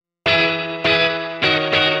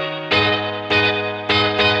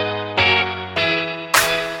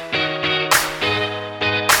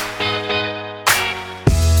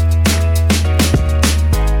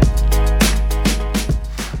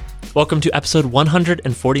Welcome to episode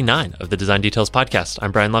 149 of the Design Details Podcast.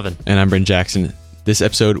 I'm Brian Levin. And I'm Bryn Jackson. This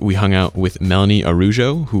episode, we hung out with Melanie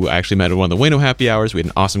Arujo, who I actually met at one of the Wayno happy hours. We had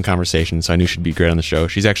an awesome conversation, so I knew she'd be great on the show.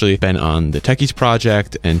 She's actually been on the Techies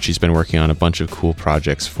Project, and she's been working on a bunch of cool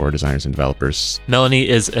projects for designers and developers. Melanie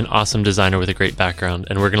is an awesome designer with a great background,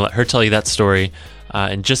 and we're going to let her tell you that story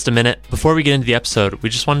in just a minute. Before we get into the episode, we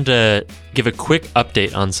just wanted to give a quick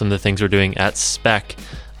update on some of the things we're doing at Spec.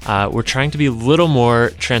 We're trying to be a little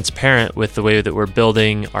more transparent with the way that we're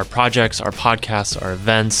building our projects, our podcasts, our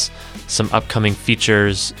events, some upcoming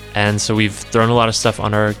features. And so we've thrown a lot of stuff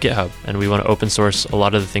on our GitHub, and we want to open source a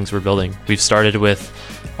lot of the things we're building. We've started with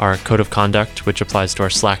our code of conduct, which applies to our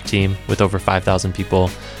Slack team with over 5,000 people,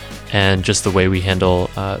 and just the way we handle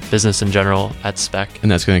business in general at Spec.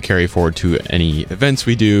 And that's going to carry forward to any events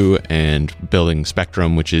we do, and building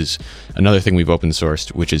Spectrum, which is another thing we've open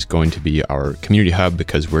sourced, which is going to be our community hub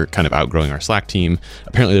because we're kind of outgrowing our Slack team.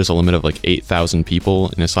 Apparently there's a limit of like 8,000 people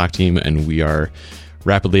in a Slack team, and we are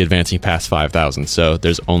rapidly advancing past 5,000. So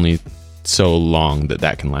there's only so long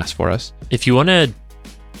that can last for us. If you want to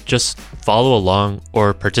just follow along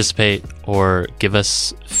or participate or give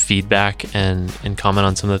us feedback and comment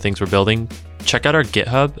on some of the things we're building, check out our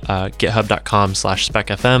GitHub.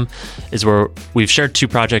 GitHub.com/SpecFM is where we've shared 2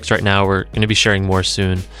 projects right now. We're going to be sharing more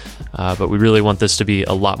soon, but we really want this to be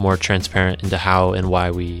a lot more transparent into how and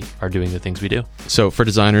why we are doing the things we do. So for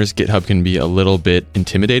designers, GitHub can be a little bit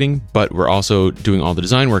intimidating, but we're also doing all the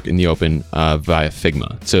design work in the open via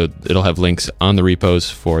Figma. So it'll have links on the repos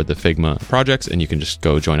for the Figma projects, and you can just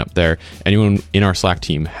go join up there. Anyone in our Slack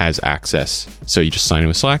team has access. So you just sign in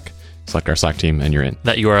with Slack, select our Slack team, and you're in.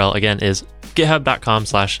 That URL again is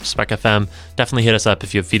github.com/SpecFM. Definitely hit us up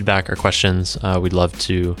if you have feedback or questions. We'd love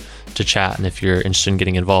to chat. And if you're interested in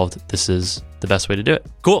getting involved, this is the best way to do it.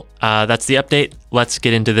 Cool. That's the update. Let's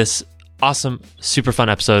get into this awesome, super fun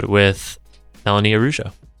episode with Melanie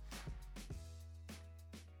Arujo.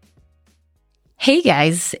 Hey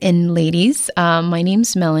guys and ladies, my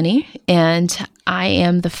name's Melanie, and I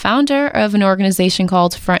am the founder of an organization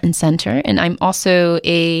called Front and Center, and I'm also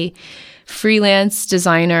a freelance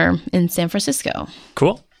designer in San Francisco.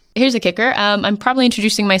 Cool. Here's a kicker. I'm probably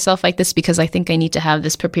introducing myself like this because I think I need to have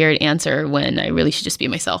this prepared answer when I really should just be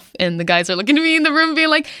myself. And the guys are looking at me in the room being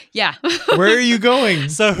like, yeah. Where are you going?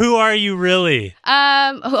 So who are you really?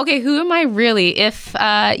 Okay, who am I really? If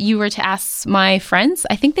you were to ask my friends,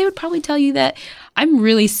 I think they would probably tell you that I'm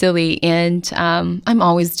really silly, and I'm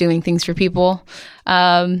always doing things for people.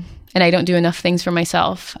 And I don't do enough things for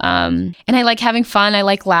myself. And I like having fun. I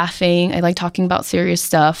like laughing. I like talking about serious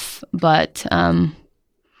stuff. But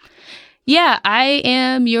yeah, I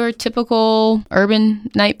am your typical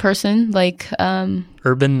urban night person. Like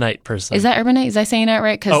Urban night person. Is that urbanite? Is I saying that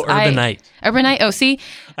right? Urbanite. Urbanite. Oh, see?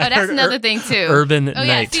 Oh, that's another thing too. Urban night.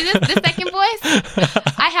 night. See this second voice?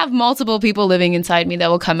 I have multiple people living inside me that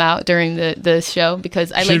will come out during the show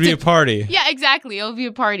because I Should be a party. Yeah, exactly. It'll be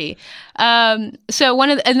a party. So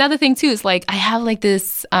another thing too is like I have like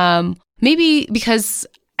this maybe because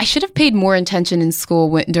I should have paid more attention in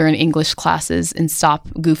school during English classes and stop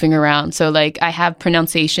goofing around. So like I have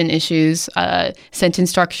pronunciation issues, sentence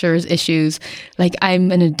structures issues. Like I'm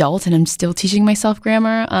an adult and I'm still teaching myself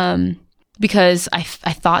grammar because I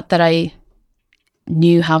thought that I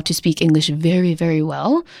knew how to speak English very, very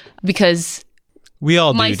well because we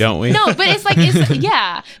all do, don't we? No, but it's like,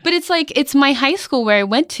 but it's like, it's my high school where I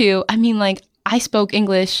went to. I mean, like, I spoke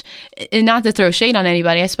English, and not to throw shade on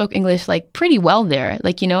anybody, I spoke English like pretty well there,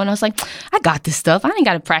 like, you know, and I was like, I got this stuff. I ain't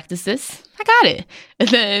got to practice this. I got it. And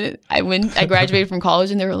then I graduated from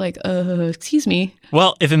college and they were like, excuse me.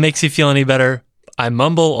 Well, if it makes you feel any better, I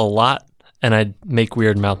mumble a lot and I make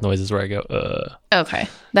weird mouth noises where I go, Okay,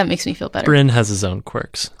 that makes me feel better. Bryn has his own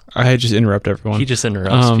quirks. I just interrupt everyone. He just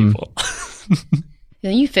interrupts people.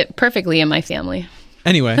 You fit perfectly in my family.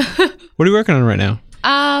 Anyway, what are you working on right now?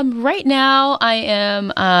 Right now I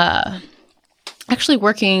am actually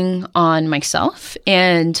working on myself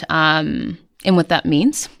and what that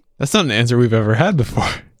means. That's not an answer we've ever had before.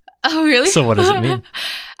 Oh, really? So what does it mean?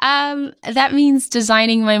 That means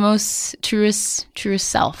designing my most truest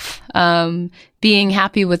self. Being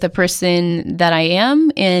happy with the person that I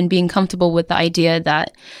am and being comfortable with the idea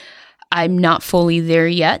that I'm not fully there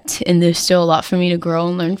yet and there's still a lot for me to grow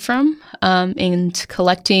and learn from. And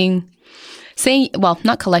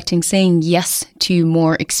saying yes to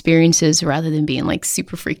more experiences rather than being like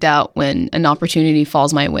super freaked out when an opportunity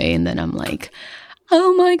falls my way and then I'm like,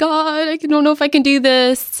 oh my God, I don't know if I can do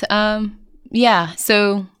this.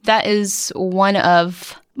 So that is one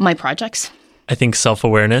of my projects. I think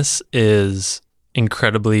self-awareness is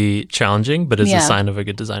incredibly challenging, but is a sign of a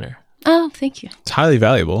good designer. Oh, thank you. It's highly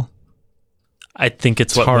valuable. I think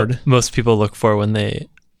it's what hard. Most people look for when they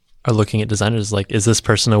are looking at designers. Like, is this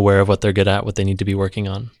person aware of what they're good at, what they need to be working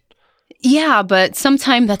on? Yeah, but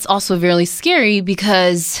sometimes that's also really scary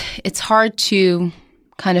because it's hard to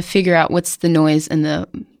kind of figure out what's the noise and the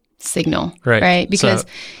signal, right? Because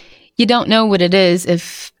you don't know what it is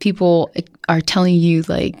if people are telling you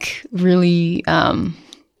like really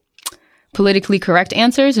politically correct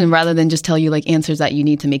answers and rather than just tell you like answers that you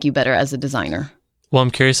need to make you better as a designer. Well,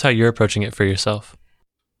 I'm curious how you're approaching it for yourself.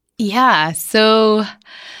 Yeah, so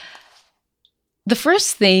the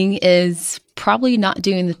first thing is probably not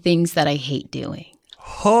doing the things that I hate doing.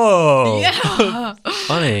 Oh, yeah.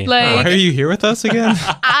 Funny. Why are you here with us again?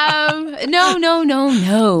 No,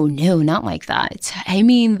 not like that. I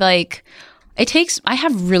mean, like, I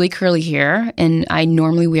have really curly hair, and I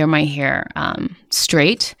normally wear my hair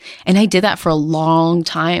straight, and I did that for a long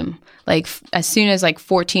time. Like, as soon as,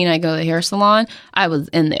 14, I go to the hair salon, I was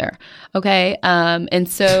in there, okay? And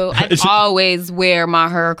so I always wear my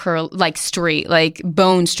hair curl, straight,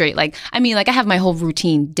 bone straight. I have my whole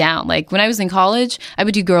routine down. Like, when I was in college, I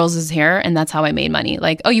would do girls' hair, and that's how I made money.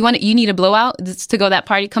 Like, oh, you need a blowout to go to that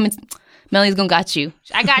party? Come and... Melly's gonna got you.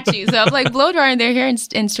 I got you. So I'm blow drying their hair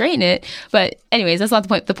and straighten it. But anyways, that's not the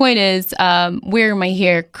point. The point is, wearing my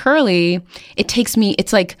hair curly,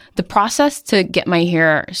 it's like the process to get my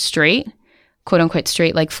hair straight, quote unquote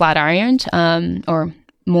straight, like flat ironed, or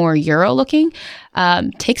more Euro looking,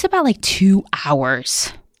 takes about 2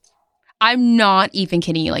 hours. I'm not even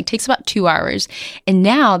kidding you. Takes about 2 hours. And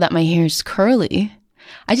now that my hair is curly,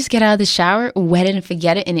 I just get out of the shower, wet it and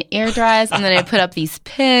forget it, and it air dries, and then I put up these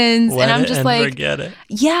pins, and I'm just forget it.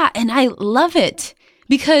 Yeah, and I love it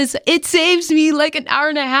because it saves me an hour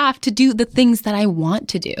and a half to do the things that I want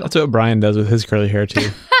to do. That's what Brian does with his curly hair too.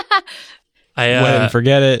 Wet it and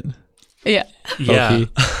forget it. Yeah. Yeah.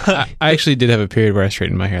 I actually did have a period where I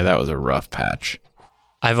straightened my hair. That was a rough patch.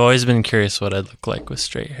 I've always been curious what I'd look like with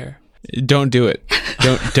straight hair. Don't do it.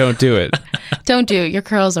 Don't do it. Don't do it. Your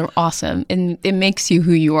curls are awesome, and it makes you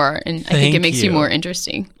who you are, and I think it makes you more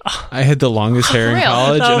interesting. I had the longest hair in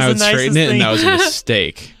college, and I would straighten it, and that was a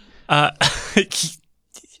mistake.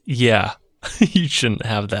 Yeah, you shouldn't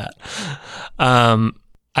have that.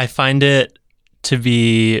 I find it to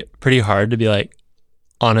be pretty hard to be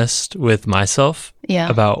honest with myself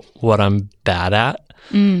about what I'm bad at.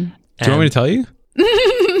 Do you want me to tell you?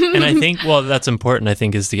 And I think, that's important, I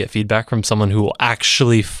think, is to get feedback from someone who will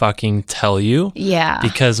actually fucking tell you. Yeah.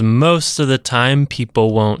 Because most of the time,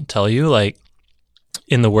 people won't tell you.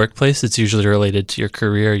 In the workplace, it's usually related to your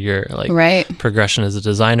career, your progression as a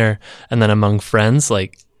designer. And then among friends, I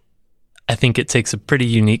think it takes a pretty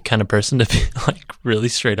unique kind of person to be really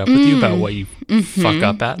straight up with you about what you fuck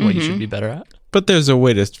up at and what you should be better at. But there's a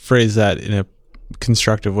way to phrase that in a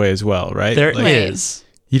constructive way as well, right? There is.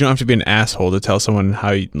 You don't have to be an asshole to tell someone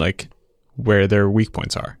how where their weak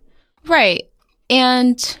points are. Right.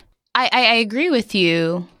 And I agree with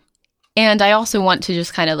you. And I also want to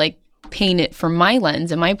just kind of paint it from my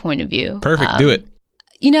lens and my point of view. Perfect. Do it.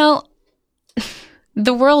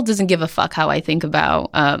 The world doesn't give a fuck how I think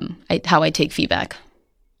about how I take feedback.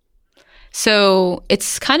 So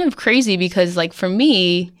it's kind of crazy because for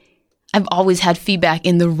me, I've always had feedback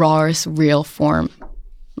in the rawest, real form.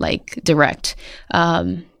 Direct.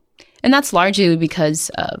 And that's largely because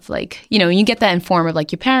of you get that in form of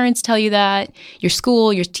your parents tell you that, your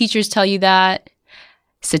school, your teachers tell you that,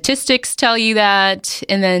 statistics tell you that,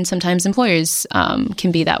 and then sometimes employers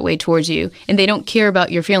can be that way towards you, and they don't care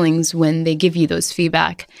about your feelings when they give you those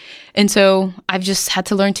feedback. And so I've just had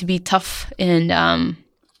to learn to be tough, and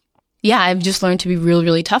I've just learned to be really,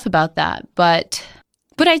 really tough about that. But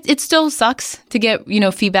it still sucks to get,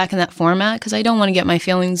 feedback in that format because I don't want to get my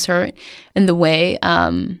feelings hurt in the way.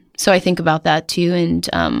 So I think about that too. And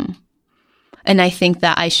I think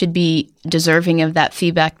that I should be deserving of that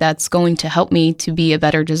feedback that's going to help me to be a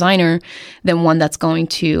better designer than one that's going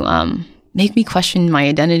to make me question my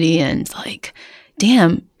identity and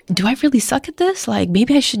damn, do I really suck at this?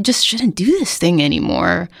 Maybe I shouldn't do this thing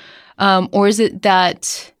anymore. Or is it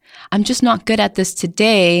that I'm just not good at this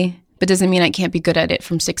today, but doesn't mean I can't be good at it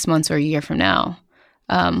from 6 months or a year from now.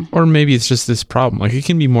 Or maybe it's just this problem. It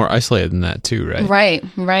can be more isolated than that too, right?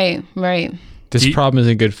 Right. This problem is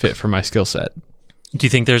a good fit for my skill set. Do you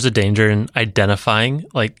think there's a danger in identifying,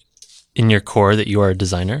 in your core that you are a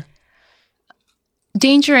designer?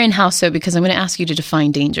 Danger in how so? Because I'm going to ask you to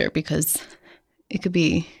define danger because it could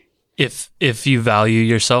be... If you value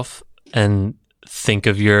yourself and think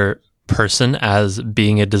of your person as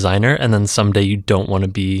being a designer and then someday you don't want to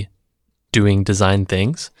be doing design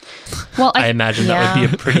things. Well, I imagine that would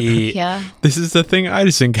be a pretty... Yeah. This is the thing I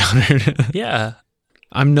just encountered. Yeah.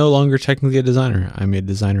 I'm no longer technically a designer. I'm a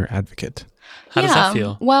designer advocate. How does that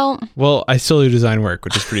feel? Well, I still do design work,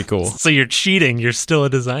 which is pretty cool. So you're cheating. You're still a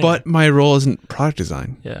designer. But my role isn't product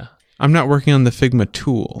design. Yeah. I'm not working on the Figma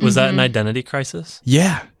tool. Was that an identity crisis?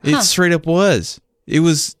 Yeah, it straight up was. It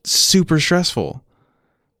was super stressful.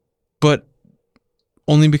 But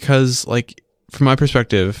only because, like, from my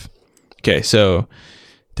perspective, okay, so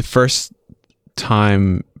the first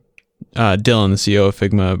time Dylan, the CEO of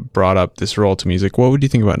Figma, brought up this role to me, he's like, what would you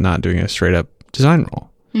think about not doing a straight up design role?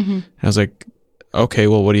 And I was like, okay,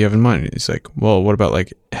 well, what do you have in mind? He's like, well, what about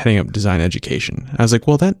like heading up design education? I was like,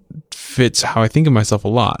 well, that fits how I think of myself a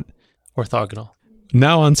lot. Orthogonal.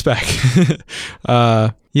 Now on spec.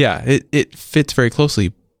 Yeah, it fits very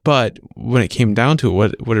closely. But when it came down to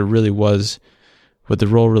it, what it really was, what the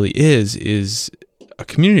role really is a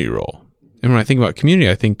community role. And when I think about community,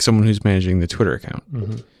 I think someone who's managing the Twitter account.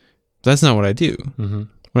 That's not what I do.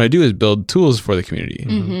 What I do is build tools for the community.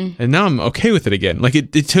 And now I'm okay with it again. Like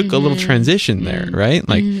it took a little transition there, right?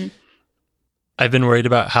 Like I've been worried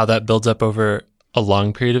about how that builds up over a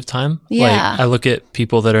long period of time. Yeah. Like I look at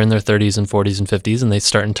people that are in their 30s and 40s and 50s and they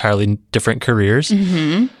start entirely different careers.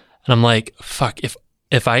 And I'm like, fuck,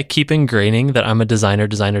 if I keep ingraining that I'm a designer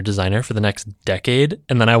for the next decade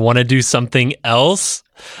and then I want to do something else,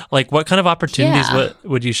 like what kind of opportunities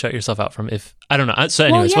would you shut yourself out from if, I don't know. So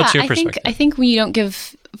anyways, what's your perspective? I think when you don't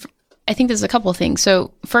give, I think there's a couple of things.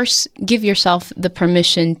 So first, give yourself the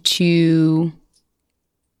permission to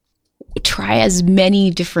try as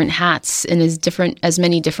many different hats and as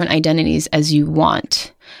many different identities as you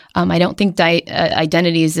want. I don't think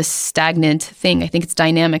identity is this stagnant thing. I think it's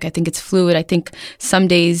dynamic. I think it's fluid. I think some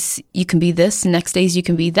days you can be this, and next days you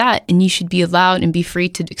can be that, and you should be allowed and be free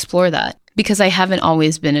to explore that. Because I haven't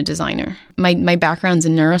always been a designer. My background's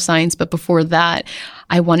in neuroscience, but before that,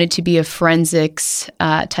 I wanted to be a forensics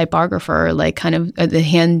typographer, like kind of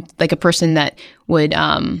like a person that would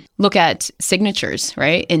look at signatures,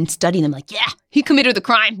 right, and study them. Like, yeah, he committed the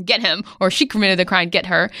crime, get him, or she committed the crime, get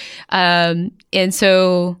her. And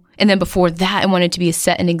then before that, I wanted to be a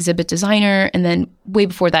set and exhibit designer, and then way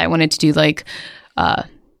before that, I wanted to do like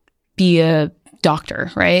be a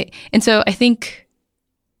doctor, right? And so I think.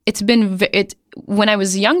 When I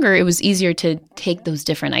was younger, it was easier to take those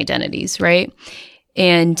different identities, right?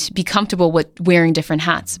 And be comfortable with wearing different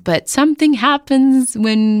hats. But something happens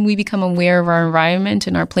when we become aware of our environment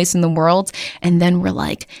and our place in the world. And then we're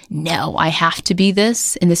like, no, I have to be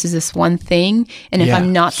this. And this is this one thing. And if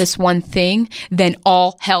I'm not this one thing, then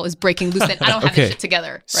all hell is breaking loose. And I don't have this shit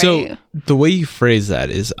together. Right? So the way you phrase that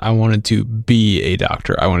is, I wanted to be a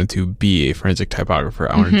doctor. I wanted to be a forensic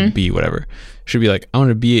typographer. I wanted to be whatever. Should be like, I want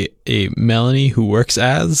to be a Melanie who works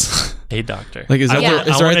as a doctor. Like, is that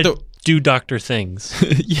is right? Do doctor things.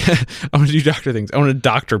 Yeah, I want to do doctor things. I want to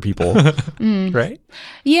doctor people. Right?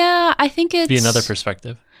 Yeah, I think it's... Be another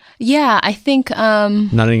perspective. Yeah, I think...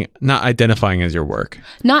 not identifying as your work.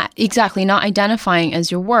 Not identifying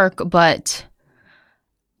as your work, but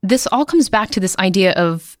this all comes back to this idea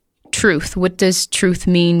of truth. What does truth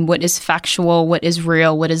mean? What is factual? What is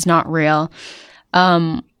real? What is not real?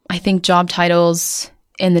 I think job titles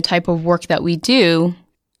and the type of work that we do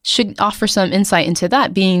should offer some insight into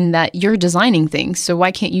that, being that you're designing things. So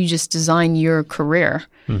why can't you just design your career?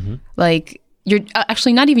 Like, you're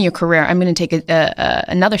actually not even your career. I'm going to take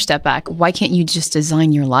another step back. Why can't you just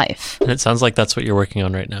design your life? And it sounds like that's what you're working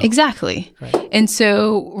on right now. Exactly. Right. And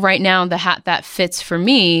so right now, the hat that fits for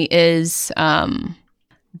me is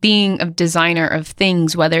being a designer of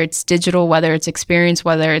things, whether it's digital, whether it's experience,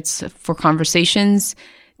 whether it's for conversations,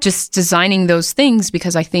 just designing those things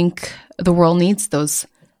because I think the world needs those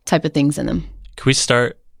type of things in them. Can we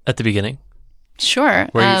start at the beginning? Sure.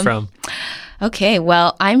 Where are you from? Okay,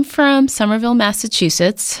 well, I'm from Somerville,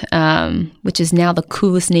 Massachusetts, which is now the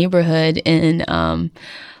coolest neighborhood in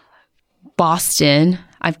Boston.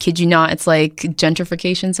 I kid you not, it's like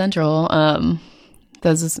gentrification central.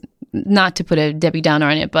 Not to put a Debbie Downer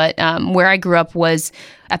on it, but where I grew up was,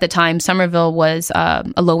 at the time, Somerville was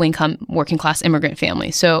a low-income, working-class immigrant family.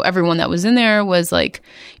 So everyone that was in there was like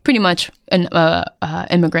pretty much an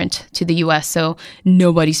immigrant to the U.S. So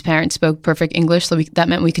nobody's parents spoke perfect English. So that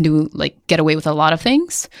meant we could get away with a lot of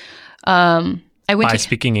things.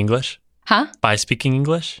 Speaking English? Huh? By speaking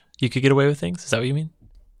English, you could get away with things? Is that what you mean?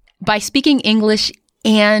 By speaking English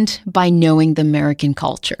and by knowing the American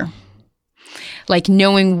culture. Like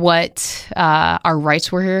knowing what our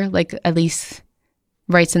rights were here, like at least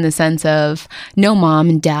rights in the sense of, no, mom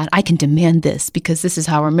and dad, I can demand this because this is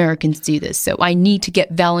how Americans do this. So I need to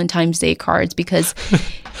get Valentine's Day cards because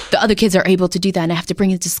the other kids are able to do that and I have to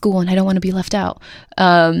bring it to school and I don't want to be left out.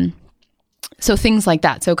 So things like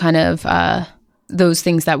that. So kind of those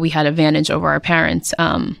things that we had advantage over our parents.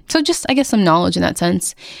 So just, I guess, some knowledge in that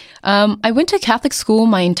sense. I went to Catholic school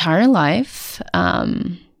my entire life,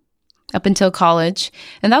 up until college.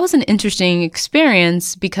 And that was an interesting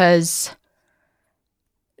experience because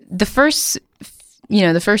the first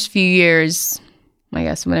few years, I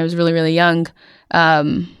guess, when I was really, really young,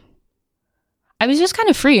 I was just kind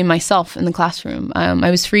of free in myself in the classroom.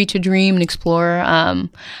 I was free to dream and explore.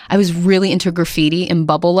 I was really into graffiti and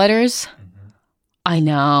bubble letters. I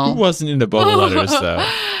know. Who wasn't into bubble letters, though?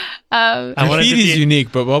 Graffiti's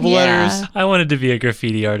unique, but bubble letters? I wanted to be a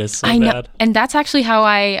graffiti artist so bad. And that's actually how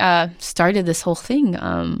I started this whole thing.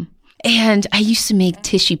 And I used to make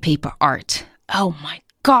tissue paper art. Oh, my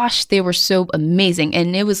gosh, they were so amazing.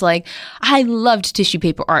 And it was like, I loved tissue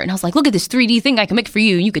paper art. And I was like, look at this 3D thing I can make for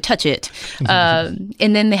you. And you could touch it. And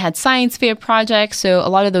then they had science fair projects. So a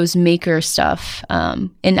lot of those maker stuff.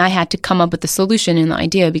 And I had to come up with the solution and the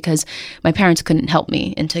idea because my parents couldn't help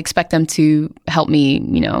me. And to expect them to help me,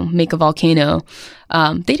 make a volcano,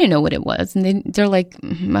 they didn't know what it was. And they're like,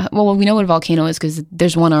 well, we know what a volcano is because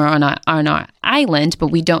there's one on our island, but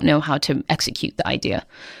we don't know how to execute the idea.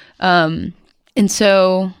 And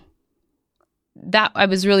so that I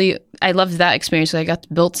loved that experience. I got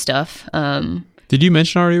to build stuff. Did you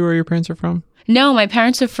mention already where your parents are from? No, my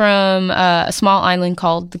parents are from a small island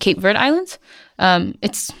called the Cape Verde Islands.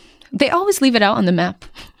 They always leave it out on the map.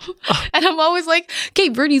 And I'm always like,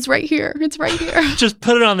 Cape Verde's right here. It's right here. Just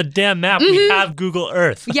put it on the damn map. We have Google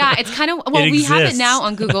Earth. Yeah, it's kind of, we have it now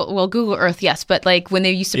on Google. Well, Google Earth, yes. But like when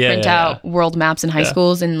they used to print out world maps in high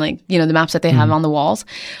schools and like, the maps that they have on the walls,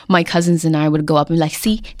 my cousins and I would go up and be like,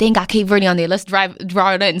 see, they ain't got Cape Verde on there. Let's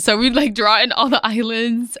draw it in. So we'd like draw in all the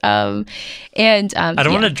islands. I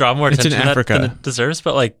don't want to draw more attention in Africa. than it deserves,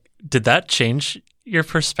 but like, did that change your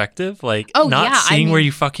perspective? Like seeing where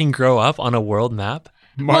you fucking grow up on a world map?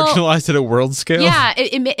 Marginalized at a world scale? Yeah,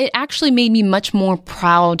 it actually made me much more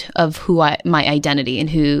proud of my identity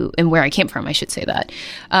and where I came from, I should say that.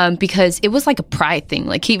 Because it was like a pride thing.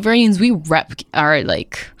 Like Cape Verdeans, we rep our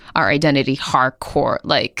identity hardcore.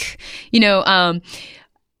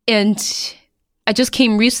 And I just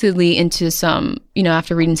came recently into some,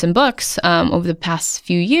 after reading some books over the past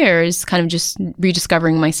few years, kind of just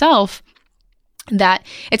rediscovering myself, that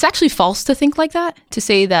it's actually false to think like that, to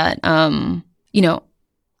say that,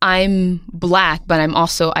 I'm Black, but I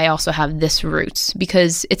also have this roots,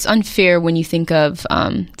 because it's unfair when you think of,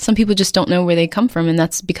 some people just don't know where they come from, and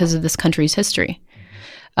that's because of this country's history.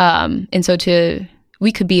 And so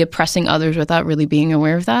we could be oppressing others without really being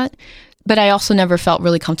aware of that. But I also never felt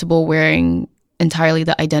really comfortable wearing entirely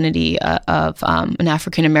the identity of an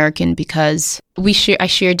African American, because I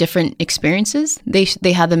share different experiences. They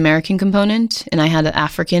had the American component, and I had an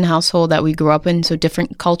African household that we grew up in, so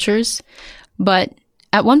different cultures. But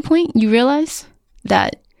at one point, you realize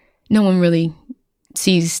that no one really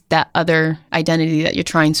sees that other identity that you're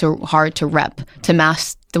trying so hard to rep, to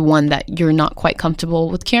mask the one that you're not quite comfortable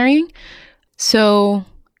with carrying. So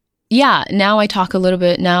yeah, now I talk a little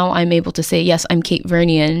bit. Now I'm able to say, yes, I'm Cape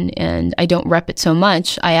Verdean, and I don't rep it so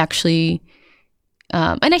much. I actually,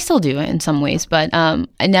 and I still do in some ways, but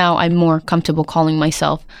now I'm more comfortable calling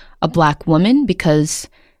myself a Black woman, because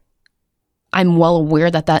I'm well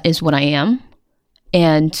aware that is what I am.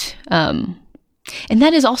 And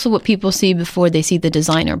that is also what people see before they see the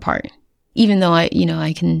designer part. Even though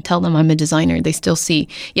I can tell them I'm a designer, they still see,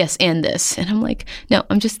 yes, and this. And I'm like, no,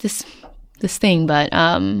 I'm just this thing. But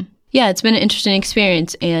yeah, it's been an interesting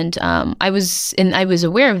experience. And I was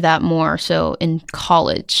aware of that more so in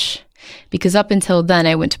college, because up until then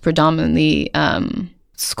I went to predominantly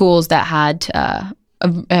schools that had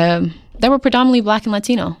that were predominantly Black and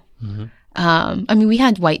Latino. Mm-hmm. We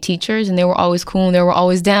had white teachers, and they were always cool and they were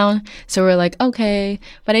always down. So we're like, okay.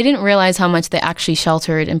 But I didn't realize how much they actually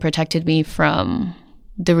sheltered and protected me from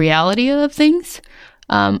the reality of things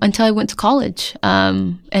until I went to college.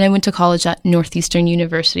 And I went to college at Northeastern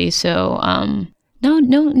University. So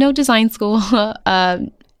no design school.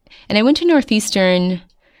 And I went to Northeastern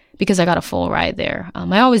because I got a full ride there.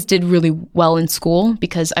 I always did really well in school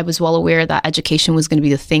because I was well aware that education was going to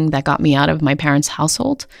be the thing that got me out of my parents'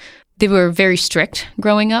 household. They were very strict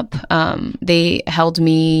growing up. They held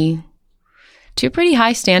me to a pretty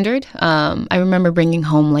high standard. I remember bringing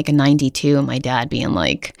home like a 92 and my dad being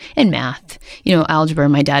like, in math, algebra,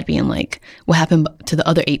 my dad being like, what happened to the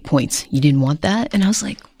other 8 points? You didn't want that? And I was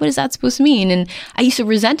like, what is that supposed to mean? And I used to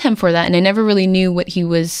resent him for that. And I never really knew what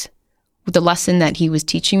the lesson that he was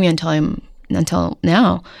teaching me until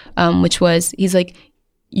now, which was, he's like,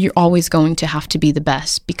 you're always going to have to be the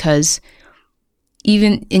best, because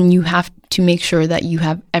and you have to make sure that you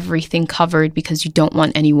have everything covered because you don't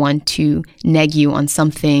want anyone to neg you on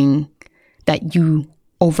something that you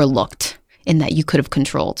overlooked and that you could have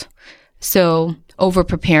controlled. So over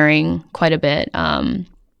preparing quite a bit. And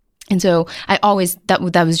so I always, that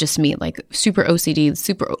was just me, like super OCD,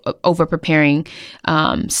 super over preparing,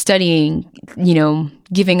 studying,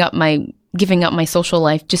 giving up my social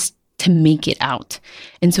life just to make it out.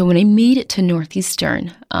 And so when I made it to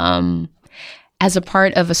Northeastern, as a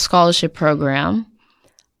part of a scholarship program,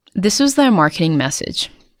 this was their marketing message.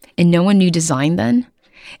 And no one knew design then.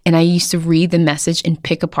 And I used to read the message and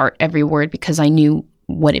pick apart every word because I knew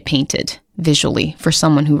what it painted visually for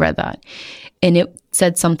someone who read that. And it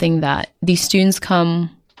said something that these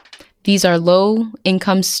are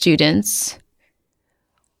low-income students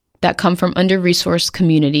that come from under-resourced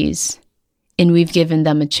communities, and we've given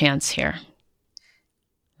them a chance here.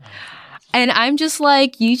 And I'm just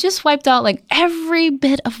like, you just wiped out like every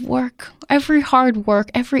bit of work, every hard work,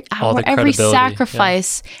 every hour, every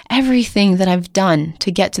sacrifice, everything that I've done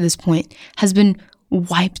to get to this point has been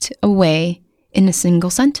wiped away in a single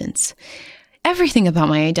sentence. Everything about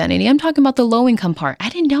my identity. I'm talking about the low income part. I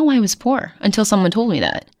didn't know I was poor until someone told me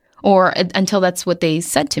that, or until that's what they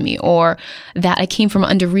said to me, or that I came from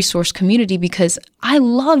an under-resourced community because I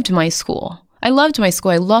loved my school. I loved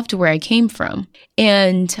where I came from.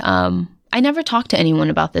 And I never talked to anyone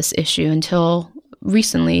about this issue until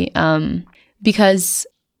recently, because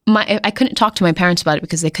I couldn't talk to my parents about it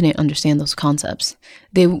because they couldn't understand those concepts.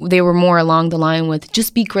 They were more along the line with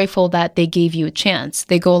just be grateful that they gave you a chance.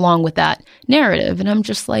 They go along with that narrative. And I'm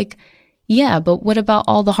just like, yeah, but what about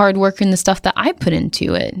all the hard work and the stuff that I put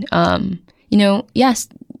into it? Yes,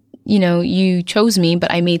 you chose me,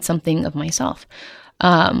 but I made something of myself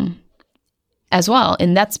as well.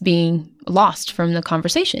 And that's being lost from the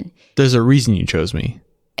conversation. There's a reason you chose me.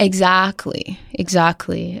 Exactly.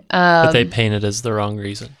 But they paint it as the wrong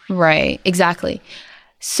reason. Right, exactly.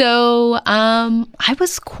 So I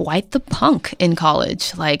was quite the punk in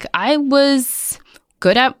college. Like, I was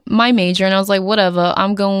good at my major, and I was like, whatever,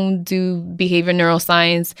 I'm going to do behavior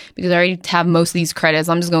neuroscience because I already have most of these credits.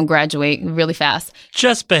 I'm just going to graduate really fast.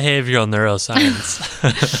 Just behavioral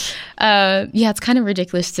neuroscience. Yeah, it's kind of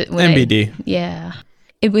ridiculous. MBD. Yeah.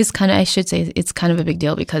 It was kind of, I should say, it's kind of a big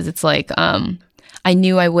deal because it's like, I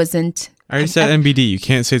knew I wasn't. I already said MBD. You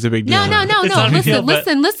can't say it's a big deal. No.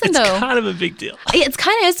 Listen, though. It's kind of a big deal. It's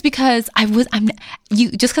kind of is because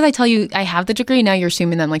just because I tell you I have the degree, now you're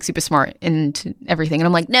assuming that I'm like super smart and everything. And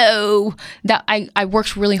I'm like, no, that I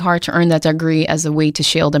worked really hard to earn that degree as a way to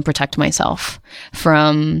shield and protect myself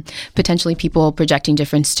from potentially people projecting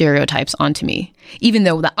different stereotypes onto me. Even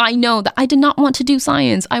though that I know that I did not want to do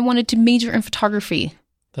science. I wanted to major in photography.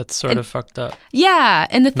 That's sort of fucked up. Yeah.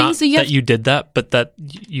 And the things that you did that, but that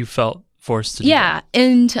you felt forced to do that.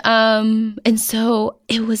 And so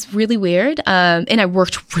it was really weird. And I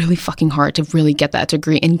worked really fucking hard to really get that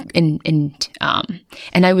degree. And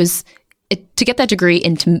I was to get that degree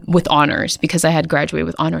with honors because I had graduated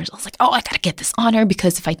with honors. I was like, oh, I gotta get this honor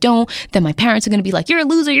because if I don't, then my parents are gonna be like, you're a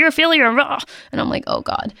loser, you're a failure. And I'm like, oh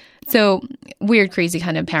God. So weird, crazy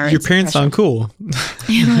kind of parents. Your parents sound cool.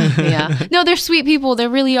 Yeah. No, they're sweet people. They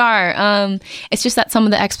really are. It's just that some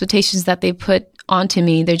of the expectations that they put onto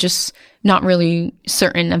me, they're just not really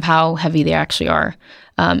certain of how heavy they actually are,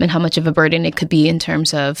 and how much of a burden it could be in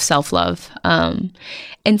terms of self-love.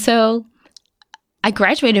 And so I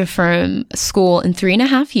graduated from school in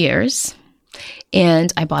 3.5 years,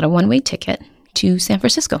 and I bought a one-way ticket to San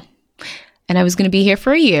Francisco. And I was going to be here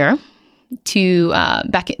for a year to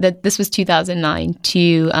this was 2009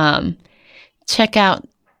 to check out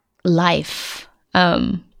life.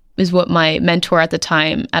 Is what my mentor at the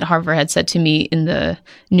time at Harvard had said to me in the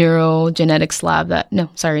neurogenetics lab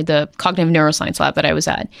the cognitive neuroscience lab that I was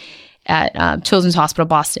at Children's Hospital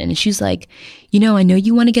Boston. And she was like, I know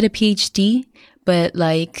you want to get a PhD, but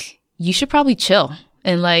like, you should probably chill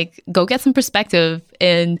and like go get some perspective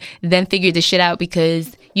and then figure this shit out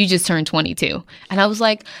because you just turned 22. And I was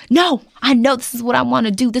like, no, I know this is what I want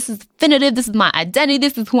to do. This is definitive. This is my identity.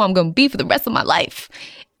 This is who I'm going to be for the rest of my life.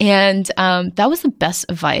 And that was the best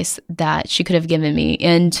advice that she could have given me.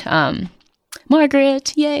 And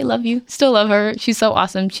Margaret, yay, love you. Still love her. She's so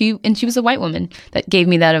awesome. She was a white woman that gave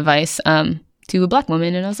me that advice to a black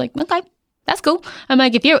woman. And I was like, okay, that's cool. I'm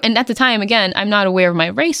like, and at the time, again, I'm not aware of my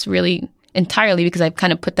race really entirely because I've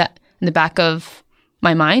kind of put that in the back of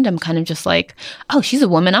my mind. I'm kind of just like, oh, she's a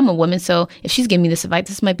woman. I'm a woman. So if she's giving me this advice,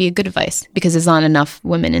 this might be a good advice because there's not enough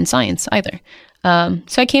women in science either. So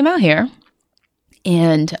I came out here.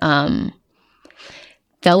 And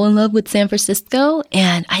fell in love with San Francisco,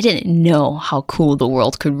 and I didn't know how cool the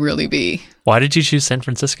world could really be. Why did you choose San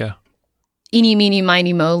Francisco? Eeny, meeny,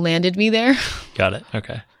 miny, mo landed me there. Got it.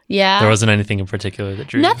 Okay. Yeah. There wasn't anything in particular that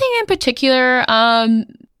drew you? Nothing in particular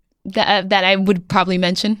that I would probably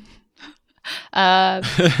mention.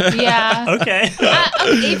 Yeah. Okay.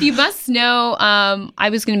 If you must know, I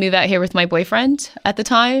was going to move out here with my boyfriend at the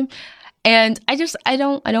time, and I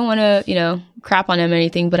don't want to crap on him or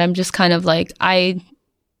anything, but I'm just kind of like, I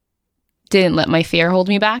didn't let my fear hold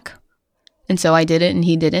me back, and so I did it, and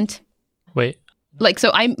he didn't. Wait. Like,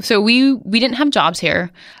 so we didn't have jobs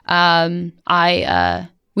here.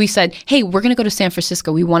 We said, hey, we're going to go to San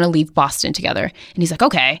Francisco. We want to leave Boston together. And he's like,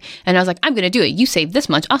 okay. And I was like, I'm going to do it. You save this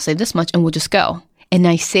much, I'll save this much, and we'll just go. And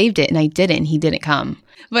I saved it, and I did it, and he didn't come.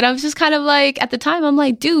 But I was just kind of like, at the time, I'm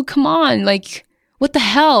like, dude, come on. Like, what the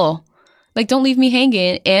hell? Like, don't leave me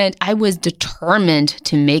hanging. And I was determined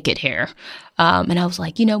to make it here. And I was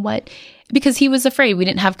like, you know what? Because he was afraid. We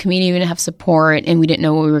didn't have community, we didn't have support, and we didn't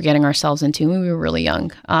know what we were getting ourselves into when we were really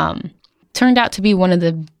young. Turned out to be one of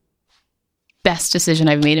the best decision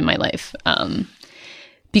I've made in my life,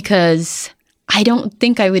 because I don't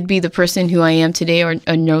think I would be the person who I am today or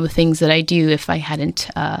know the things that I do if I hadn't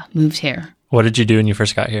moved here. What did you do when you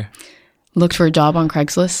first got here? Looked for a job on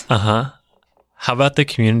Craigslist. How about the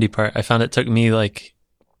community part? I found it took me like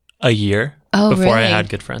a year before really? I had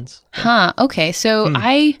good friends. Okay. So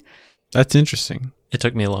That's interesting. It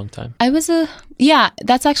took me a long time.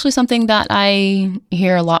 That's actually something that I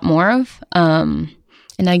hear a lot more of.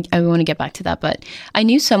 And I want to get back to that, but I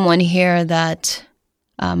knew someone here that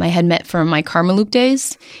I had met from my Karma Loop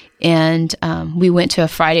days, and we went to a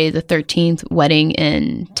Friday the 13th wedding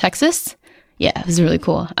in Texas. Yeah, it was really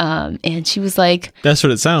cool. And she was like... That's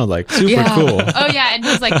what it sounded like. Super cool. Oh, yeah, and it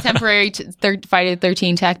was like temporary Friday the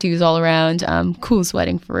 13th tattoos all around. Coolest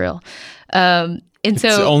wedding, for real. It's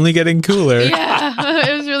only getting cooler. Yeah,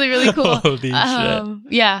 it was really, really cool. Holy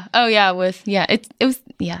shit. Yeah. Oh, yeah.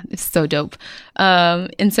 It's so dope.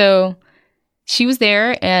 And so she was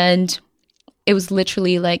there, and it was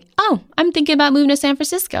literally like, oh, I'm thinking about moving to San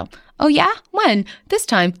Francisco. Oh, yeah? When? This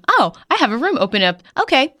time. Oh, I have a room open up.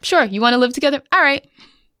 Okay, sure. You want to live together? All right.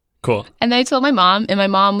 Cool. And then I told my mom, and my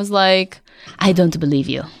mom was like, I don't believe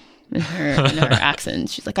you. In her accent.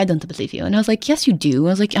 She's like, I don't believe you. And I was like, yes, you do. I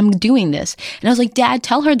was like, I'm doing this. And I was like, Dad,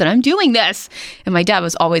 tell her that I'm doing this. And my dad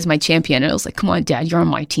was always my champion. And I was like, come on, Dad, you're on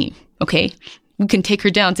my team. Okay. We can take her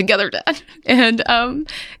down together, Dad. And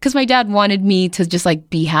because my dad wanted me to just like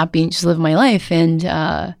be happy and just live my life.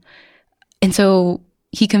 And so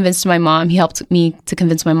he convinced my mom. He helped me to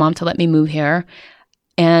convince my mom to let me move here.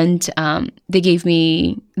 And they gave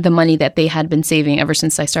me the money that they had been saving ever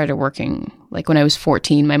since I started working. Like when I was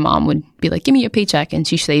 14, my mom would be like, give me your paycheck. And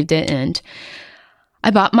she saved it. And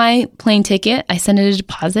I bought my plane ticket. I sent it a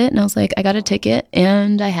deposit. And I was like, I got a ticket.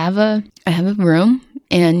 And I have a room.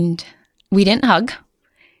 And we didn't hug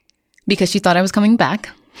because she thought I was coming back.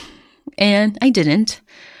 And I didn't.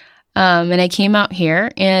 And I came out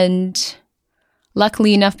here. And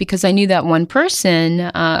luckily enough, because I knew that one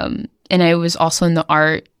person... and I was also in the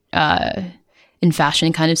art and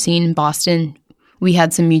fashion kind of scene in Boston. We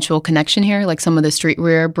had some mutual connection here, like some of the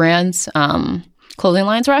streetwear brands, clothing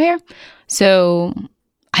lines were out here. So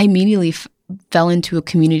I immediately fell into a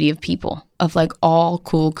community of people, of like all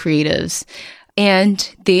cool creatives.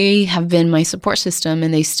 And they have been my support system,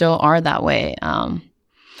 and they still are that way.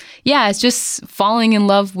 It's just falling in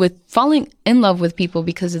love with people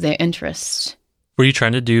because of their interests. Were you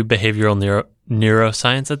trying to do behavioral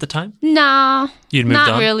neuroscience at the time? Nah, You'd moved not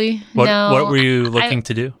on? really. What No. were you looking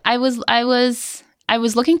to do? I was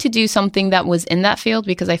looking to do something that was in that field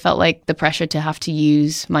because I felt like the pressure to have to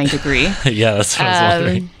use my degree. Yeah, that's what I was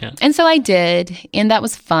wondering. Yeah. And so I did, and that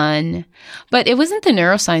was fun. But it wasn't the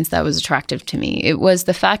neuroscience that was attractive to me. It was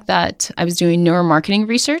the fact that I was doing neuromarketing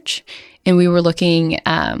research, and we were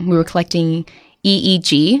collecting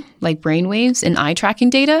EEG, like brainwaves, and eye tracking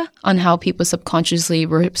data on how people subconsciously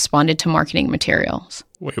responded to marketing materials.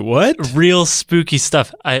 Wait, what? Real spooky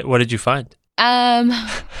stuff. What did you find? Um,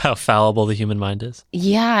 How fallible the human mind is.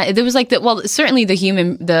 Yeah, there was like certainly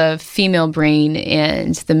the female brain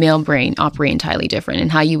and the male brain operate entirely different,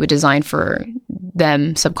 and how you would design for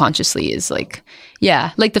them subconsciously is like,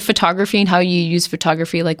 yeah, like the photography and how you use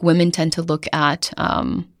photography. Like women tend to look at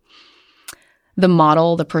the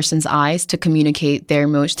model, the person's eyes, to communicate their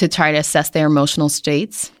emotion, to try to assess their emotional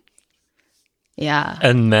states. Yeah.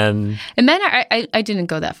 And men, I didn't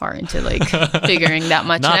go that far into like figuring that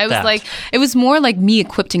much. Not and I was that. like, it was more like me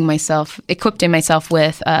equipping myself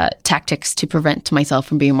with tactics to prevent myself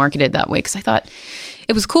from being marketed that way. Because I thought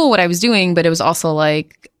it was cool what I was doing, but it was also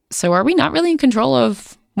like, so are we not really in control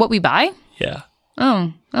of what we buy? Yeah.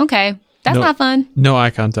 Oh, okay. That's No. not fun. No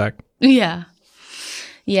eye contact. Yeah.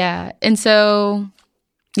 Yeah. And so,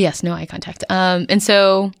 yes, no eye contact. And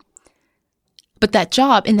so, but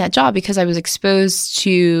in that job, because I was exposed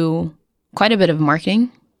to quite a bit of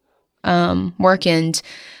marketing work, and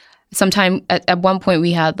sometime at one point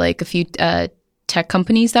we had like a few tech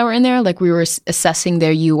companies that were in there. Like we were assessing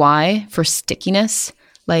their UI for stickiness.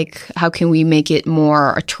 Like how can we make it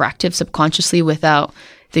more attractive subconsciously without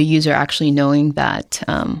the user actually knowing that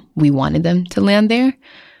we wanted them to land there.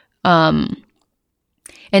 And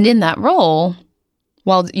in that role,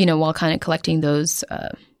 while kind of collecting those,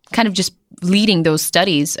 kind of just leading those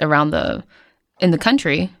studies around in the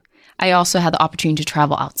country, I also had the opportunity to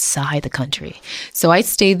travel outside the country. So I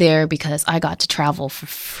stayed there because I got to travel for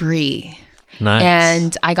free. Nice.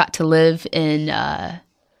 And I got to live in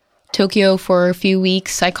Tokyo for a few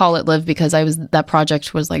weeks. I call it live because that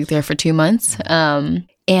project was like there for 2 months.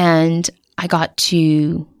 And I got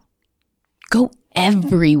to go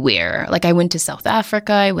everywhere. Like I went to South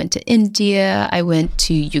Africa, I went to India, I went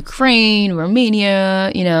to Ukraine,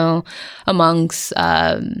 Romania, amongst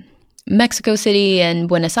Mexico City and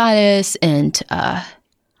Buenos Aires and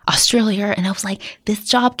Australia. And I was like, this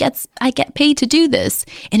job I get paid to do this.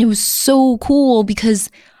 And it was so cool because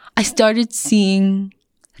I started seeing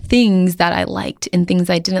things that I liked and things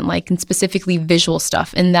I didn't like, and specifically visual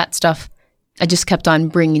stuff. And that stuff, I just kept on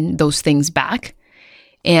bringing those things back.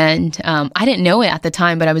 And I didn't know it at the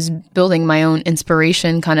time, but I was building my own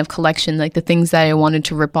inspiration kind of collection, like the things that I wanted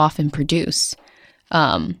to rip off and produce.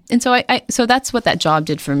 And so so that's what that job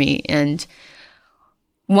did for me. And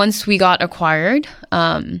once we got acquired,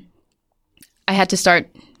 I had to start.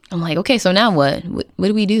 I'm like, okay, so now what? What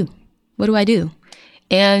do we do? What do I do?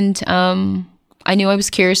 And I knew I was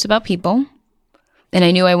curious about people, and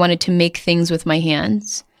I knew I wanted to make things with my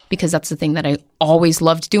hands, because that's the thing that I always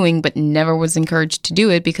loved doing, but never was encouraged to do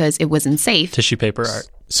it because it wasn't safe. Tissue paper art.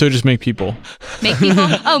 So just make people. Make people?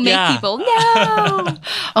 Oh, make Yeah. people. No.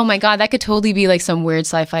 Oh my God, that could totally be like some weird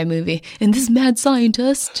sci-fi movie. And this mad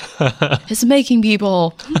scientist is making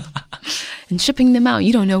people and shipping them out.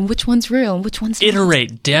 You don't know which one's real and which one's not.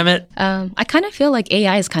 Iterate, damn it. I kind of feel like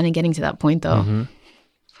AI is kind of getting to that point though.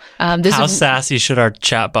 How sassy should our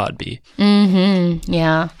chatbot be?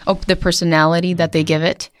 Yeah. Oh, the personality that they give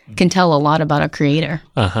it can tell a lot about a creator.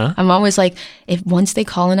 Uh-huh. I'm always like, if once they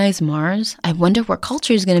colonize Mars, I wonder what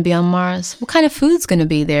culture is going to be on Mars. What kind of food's going to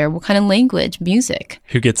be there? What kind of language, music?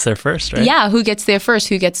 Who gets there first, right? Yeah, who gets there first?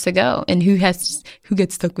 Who gets to go? And who gets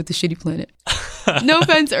stuck with the shitty planet? No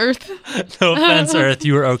offense, Earth. No offense, Earth.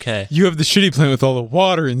 You were okay. You have the shitty planet with all the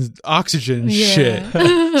water and oxygen and Yeah.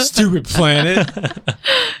 shit. Stupid planet.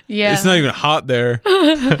 Yeah. It's not even hot there.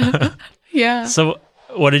 Yeah. So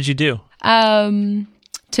what did you do?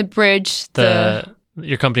 To bridge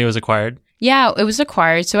Your company was acquired? Yeah, it was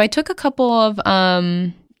acquired. So I took a couple of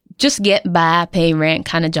just get by, pay rent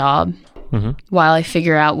kind of job while I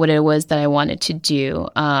figure out what it was that I wanted to do.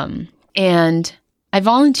 And I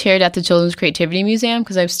volunteered at the Children's Creativity Museum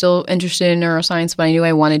because I was still interested in neuroscience, but I knew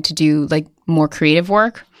I wanted to do like more creative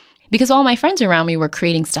work because all my friends around me were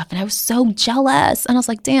creating stuff and I was so jealous. And I was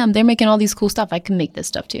like, damn, they're making all these cool stuff. I can make this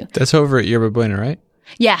stuff too. That's over at Yerba Buena, right?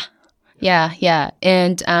 Yeah.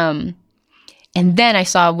 And then I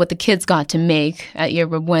saw what the kids got to make at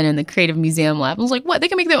Yerba Buena in the Creative Museum Lab. I was like, what? They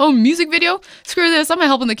can make their own music video? Screw this. I'm not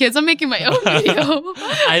helping the kids. I'm making my own video.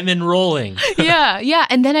 I'm enrolling. Yeah.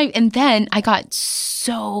 And then I got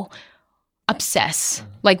so obsessed.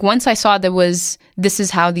 Like once I saw this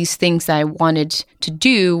is how these things that I wanted to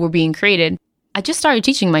do were being created, I just started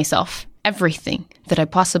teaching myself everything that I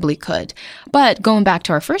possibly could. But going back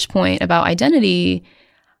to our first point about identity,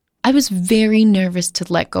 I was very nervous to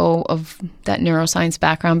let go of that neuroscience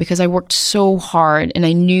background because I worked so hard and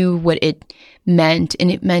I knew what it meant.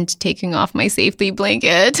 And it meant taking off my safety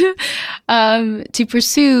blanket to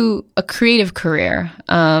pursue a creative career.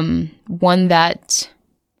 One that,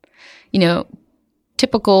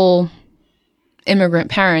 typical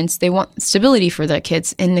immigrant parents, they want stability for their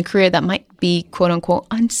kids in a career that might be quote unquote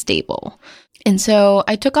unstable. And so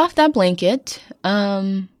I took off that blanket.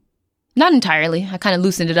 Not entirely. I kind of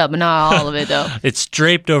loosened it up, but not all of it, though. It's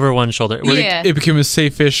draped over one shoulder. Yeah. It became a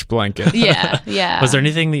safe-ish blanket. Yeah. Was there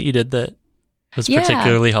anything that you did that was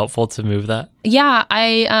particularly helpful to move that? Yeah,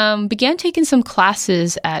 I began taking some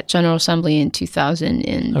classes at General Assembly in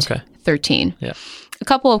 2013. Yeah. a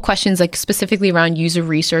couple of questions like specifically around user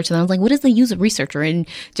research, and I was like, what is the user researcher? And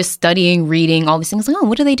just studying, reading all these things. Like, oh,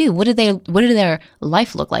 what do they do? What do their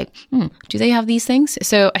life look like? Do they have these things?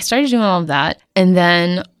 So I started doing all of that, and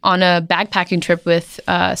then on a backpacking trip with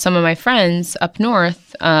some of my friends up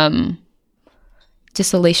north,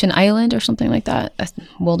 Desolation Island or something like that, a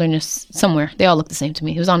wilderness somewhere. They all look the same to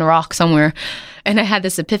me. It was on a rock somewhere, and I had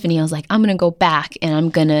this epiphany. I was like, I'm gonna go back and I'm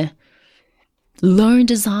gonna learn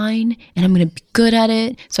design, and I'm going to be good at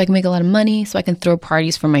it so I can make a lot of money so I can throw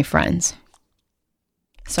parties for my friends.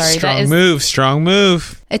 Sorry, strong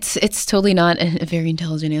move. It's totally not a very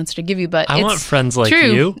intelligent answer to give you, but I want friends like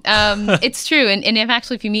true. you. It's true. And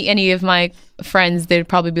if you meet any of my friends, they'd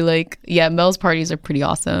probably be like, yeah, Mel's parties are pretty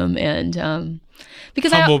awesome. And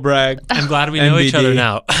because Humble brag. I'm glad we know each other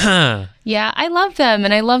now. Yeah, I love them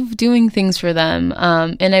and I love doing things for them.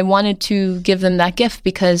 And I wanted to give them that gift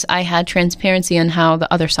because I had transparency on how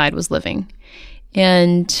the other side was living.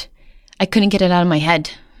 And I couldn't get it out of my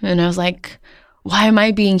head. And I was like, why am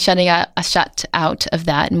I being shut out of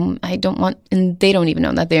that? And and they don't even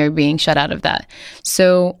know that they're being shut out of that.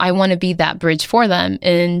 So I want to be that bridge for them.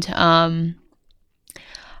 And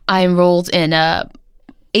I enrolled in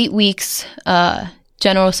 8 weeks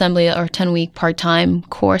General Assembly or 10-week part-time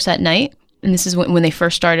course at night. And this is when they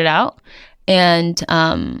first started out. And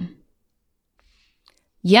I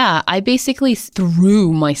basically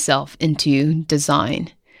threw myself into design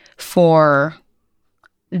for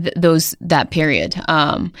that period.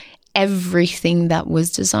 Everything that was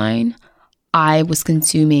design, I was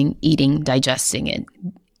consuming, eating, digesting it.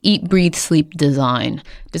 Eat, breathe, sleep, design.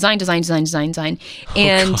 Design.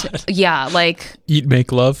 And like... Eat,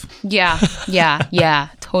 make, love. Yeah,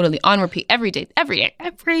 totally. On repeat, every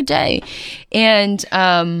day. And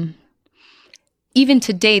even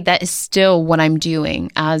today, that is still what I'm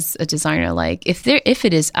doing as a designer. Like, if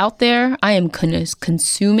it is out there, I am going to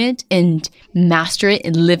consume it and master it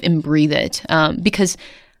and live and breathe it. Because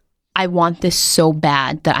I want this so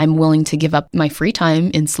bad that I'm willing to give up my free time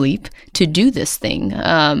and sleep to do this thing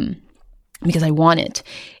because I want it.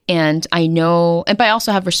 And I know, but I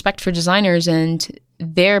also have respect for designers and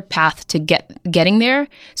their path to getting there.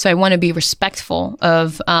 So I want to be respectful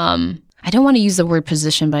of, I don't want to use the word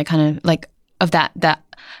position, but I kind of like of that,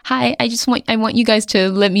 hi, I want you guys to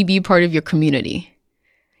let me be part of your community.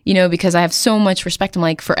 You know, because I have so much respect, I'm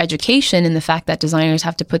like, for education and the fact that designers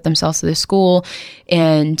have to put themselves through school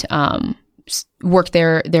and work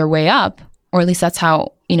their way up, or at least that's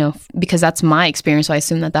how, you know, because that's my experience. So I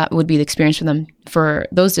assume that would be the experience for them, for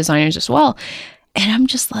those designers as well. And I'm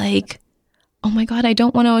just like, oh my God, I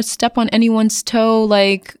don't want to step on anyone's toe.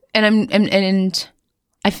 Like, and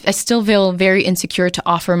I still feel very insecure to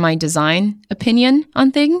offer my design opinion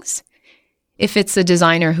on things. If it's a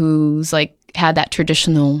designer who's like, had that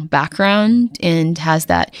traditional background and has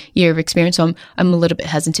that year of experience. So I'm a little bit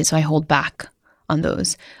hesitant, so I hold back on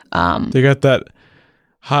those. They got that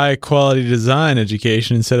high quality design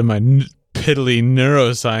education instead of my piddly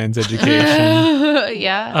neuroscience education.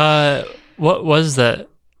 Yeah. What was that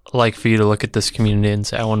like for you to look at this community and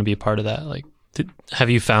say, I want to be a part of that? Like, how have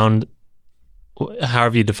you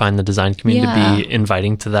defined the design community to be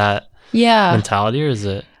inviting to that mentality, or is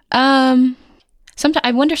it?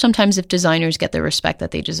 I wonder sometimes if designers get the respect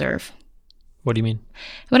that they deserve. What do you mean?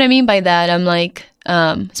 What I mean by that, I'm like,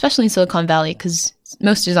 especially in Silicon Valley, because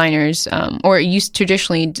most designers, or used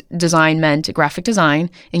traditionally design meant graphic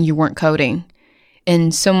design, and you weren't coding.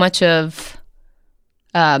 And so much of,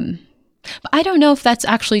 but I don't know if that's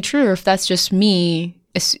actually true, or if that's just me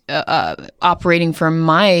operating from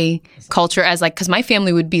my culture as like, because my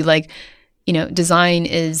family would be like, you know, design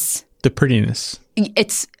is... the prettiness.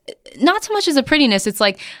 It's not so much as a prettiness. It's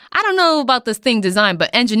like, I don't know about this thing design, but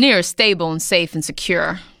engineer is stable and safe and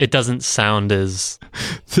secure. It doesn't sound as...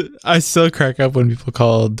 I still crack up when people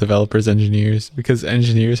call developers engineers, because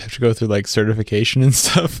engineers have to go through like certification and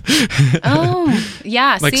stuff. Oh,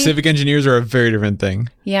 yeah. Like civic engineers are a very different thing.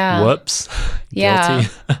 Yeah. Whoops. Yeah.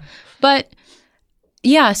 But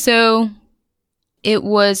yeah, so it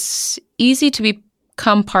was easy to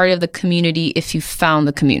become part of the community if you found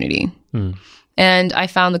the community. And I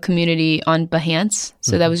found the community on Behance.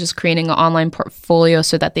 So that was just creating an online portfolio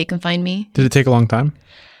so that they can find me. Did it take a long time?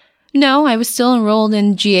 No, I was still enrolled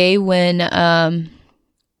in GA when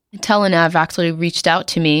Telenav actually reached out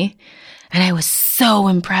to me. And I was so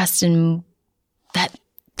impressed in that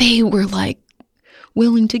they were like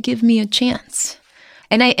willing to give me a chance.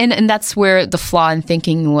 And that's where the flaw in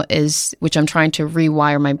thinking is, which I'm trying to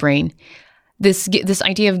rewire my brain. This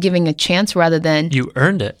idea of giving a chance rather than... You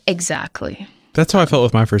earned it. Exactly. That's how I felt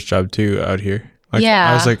with my first job too out here. Like,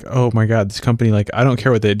 Yeah. I was like, oh my God, this company, like, I don't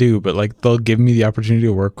care what they do, but like, they'll give me the opportunity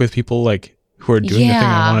to work with people like who are doing the thing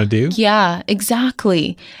I want to do. Yeah,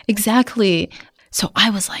 exactly. So I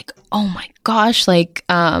was like, oh my gosh, like,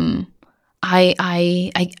 I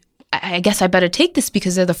guess I better take this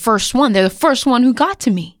because they're the first one. They're the first one who got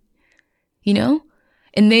to me, you know?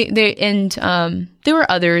 And there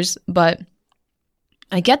were others, but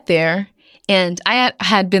I get there and I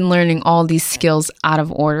had been learning all these skills out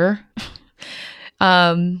of order.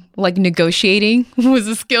 Like negotiating was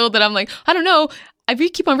a skill that I'm like, I don't know. I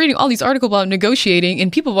keep on reading all these articles about negotiating,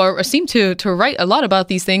 and people seem to write a lot about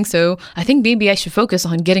these things. So I think maybe I should focus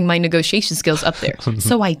on getting my negotiation skills up there.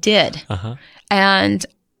 So I did. Uh-huh. And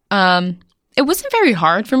it wasn't very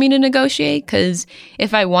hard for me to negotiate because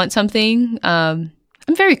if I want something, I'm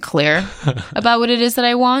very clear about what it is that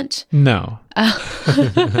I want. No.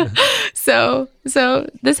 So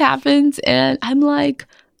this happens, and I'm like,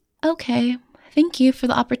 okay, thank you for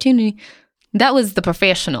the opportunity. That was the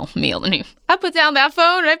professional meal. And I put down that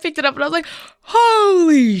phone and I picked it up and I was like,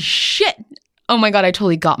 holy shit. Oh my God, I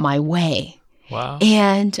totally got my way. Wow.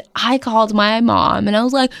 And I called my mom and I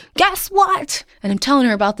was like, guess what? And I'm telling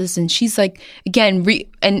her about this. And she's like, again,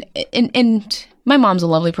 and my mom's a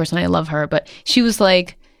lovely person. I love her. But she was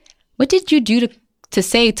like, what did you do to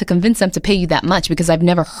say to convince them to pay you that much? Because I've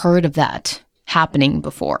never heard of that happening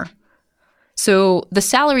before. So the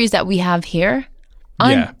salaries that we have here,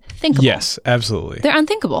 unthinkable. Yes, absolutely. They're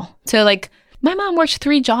unthinkable. So like my mom worked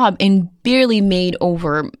 3 jobs and barely made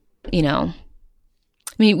over, you know,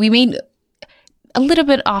 I mean, we made a little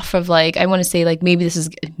bit off of like, I want to say like, maybe this is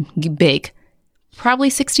big, probably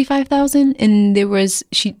 65,000. And there's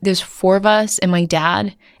 4 of us and my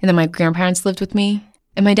dad, and then my grandparents lived with me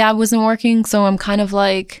and my dad wasn't working. So I'm kind of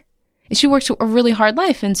like, she worked a really hard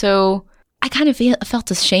life. And so I kind of felt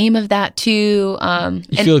a shame of that too.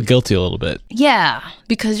 You feel guilty a little bit. Yeah,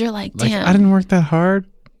 because you're like, damn. I didn't work that hard.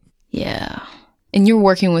 Yeah. And you're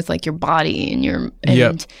working with like your body and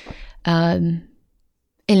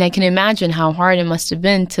and I can imagine how hard it must have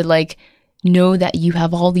been to like know that you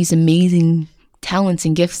have all these amazing talents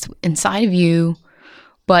and gifts inside of you,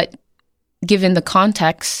 but given the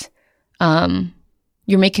context,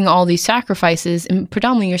 you're making all these sacrifices, and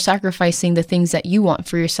predominantly you're sacrificing the things that you want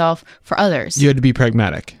for yourself for others. You had to be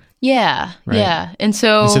pragmatic. Yeah. Right. Yeah. And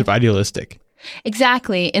so instead of idealistic.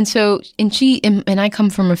 Exactly. And so, and I come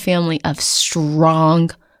from a family of strong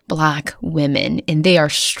Black women, and they are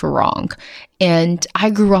strong. And I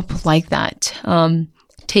grew up like that,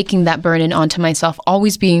 taking that burden onto myself,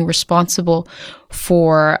 always being responsible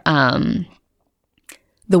for the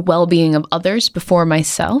well-being of others before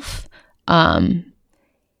myself.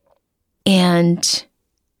 And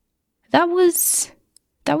that was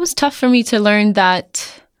tough for me to learn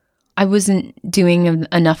that I wasn't doing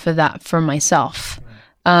enough of that for myself,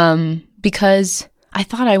 because I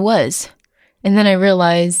thought I was. And then I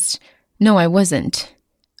realized, no, I wasn't.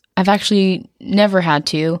 I've actually never had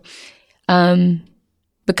to,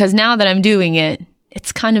 because now that I'm doing it,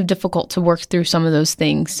 it's kind of difficult to work through some of those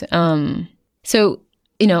things. So,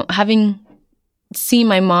 you know, having seen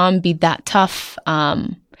my mom be that tough,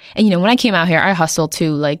 and, you know, when I came out here, I hustled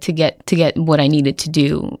too, like to get what I needed to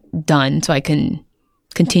do done so I can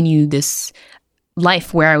continue this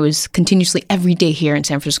life where I was continuously every day here in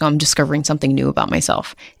San Francisco. I'm discovering something new about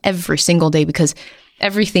myself every single day because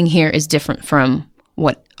everything here is different from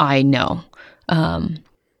what I know.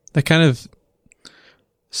 That kind of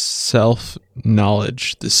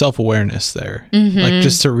self-knowledge, the self-awareness there, like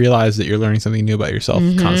just to realize that you're learning something new about yourself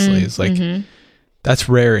constantly is like, that's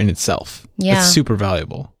rare in itself. Yeah. It's super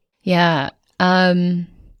valuable. Yeah.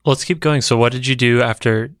 Let's keep going. So what did you do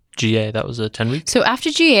after GA? That was a 10 weeks? So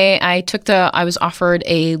after GA, I was offered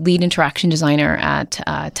a lead interaction designer at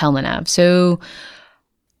Telnav. So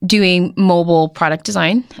doing mobile product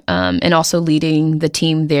design, and also leading the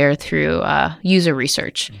team there through user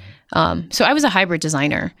research. So I was a hybrid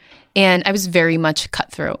designer, and I was very much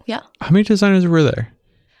cutthroat. Yeah. How many designers were there?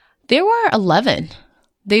 There were 11.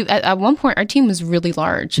 At one point, our team was really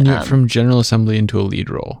large. And you went from general assembly into a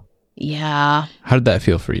lead role. Yeah. How did that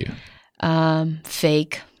feel for you?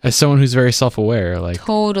 Fake. As someone who's very self-aware, like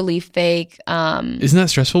Totally fake. isn't that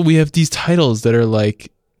stressful? We have these titles that are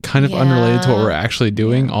like kind of unrelated to what we're actually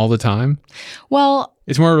doing all the time. Well,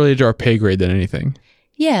 It's more related to our pay grade than anything.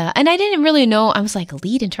 yeah. And I didn't really know. I was like,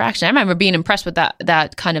 lead interaction. I remember being impressed with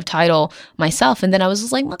that kind of title myself. And then I was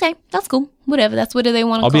just like, okay, that's cool. Whatever. That's what they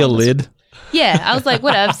want to I'll call be a this. lid. Yeah. I was like,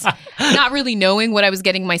 whatever. Not really knowing what I was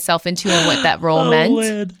getting myself into and what that role meant.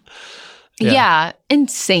 Lid. Yeah.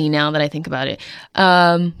 Insane now that I think about it.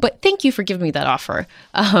 But thank you for giving me that offer.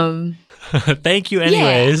 Thank you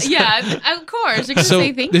anyways. Yeah, of course. You're going to So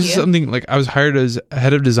say thank this you. is something like I was hired as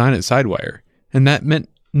head of design at Sidewire, and that meant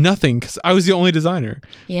nothing because I was the only designer.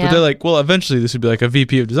 Yeah. But they're like, well, eventually this would be like a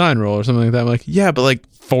VP of design role or something like that. I'm like, yeah, but like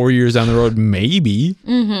 4 years down the road, maybe.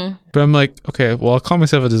 Mm-hmm. But I'm like, okay, well, I'll call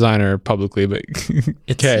myself a designer publicly, but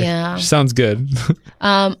okay, Yeah. sounds good.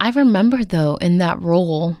 I remember though in that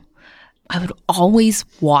role, I would always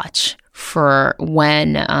watch for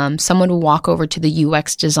when someone would walk over to the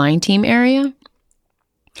UX design team area,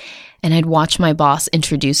 and I'd watch my boss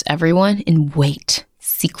introduce everyone and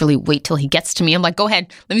secretly wait till he gets to me. I'm like, go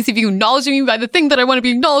ahead, let me see if you acknowledge me by the thing that I want to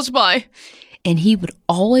be acknowledged by. And he would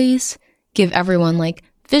always give everyone like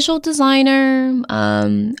visual designer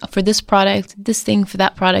for this product, this thing for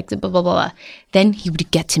that product, blah, blah, blah, blah. Then he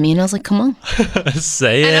would get to me and I was like, come on.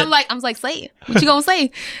 Say And it. I was like, say it. What you gonna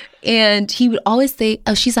say? And he would always say,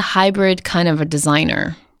 oh, she's a hybrid kind of a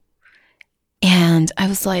designer. And I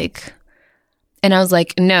was like,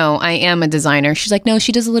 no, I am a designer. She's like, no,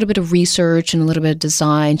 she does a little bit of research and a little bit of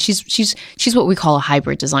design. She's what we call a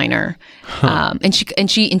hybrid designer. And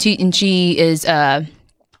she is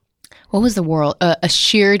what was the word? A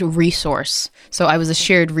shared resource. So I was a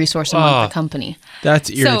shared resource among the company.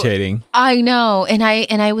 That's irritating. I know. And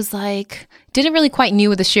I was like, didn't really quite knew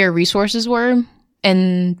what the shared resources were.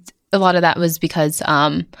 And a lot of that was because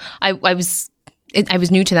I was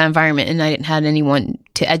new to that environment and I didn't have anyone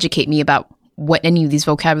to educate me about what any of these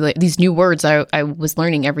these new words I was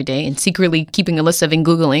learning every day and secretly keeping a list of and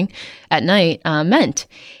Googling at night meant.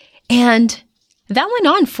 And that went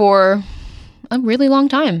on for a really long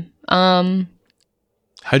time.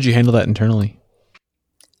 How'd you handle that internally?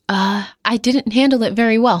 I didn't handle it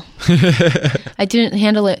very well. I didn't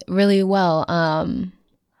handle it really well.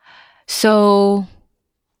 So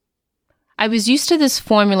I was used to this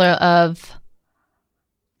formula of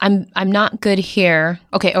I'm not good here.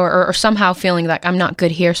 Okay, or somehow feeling like I'm not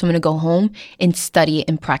good here, so I'm going to go home and study it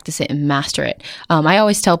and practice it and master it. I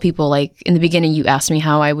always tell people, like in the beginning, you asked me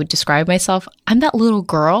how I would describe myself. I'm that little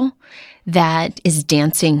girl that is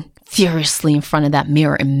dancing furiously in front of that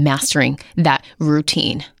mirror and mastering that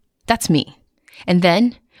routine. That's me. And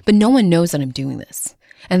then, but no one knows that I'm doing this.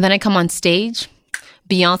 And then I come on stage,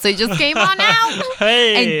 Beyonce just came on out.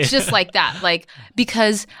 Hey. And just like that, like,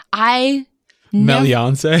 because I...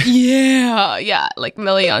 Meliance? Yeah, like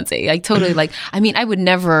Meliance. Like totally like, I mean, I would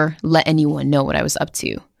never let anyone know what I was up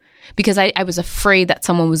to because I was afraid that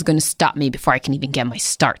someone was going to stop me before I can even get my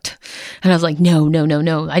start. And I was like, no.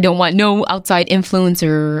 I don't want no outside influence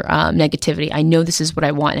or negativity. I know this is what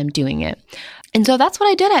I want and I'm doing it. And so that's what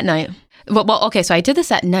I did at night. Well, okay, so I did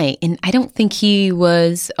this at night and I don't think he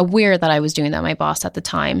was aware that I was doing that, my boss at the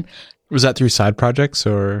time. Was that through side projects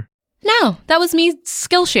or? No, that was me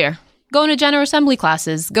Skillshare. Going to General Assembly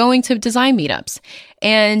classes, going to design meetups.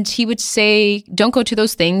 And he would say, don't go to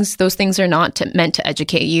those things. Those things are not meant to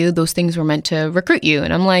educate you. Those things were meant to recruit you.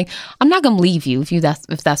 And I'm like, I'm not going to leave you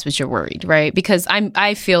if that's what you're worried, right? Because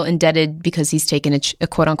I feel indebted because he's taken a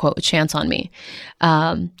quote unquote a chance on me.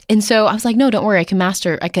 And so I was like, no, don't worry. I can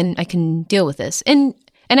master. I can deal with this. And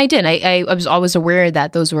I did. I was always aware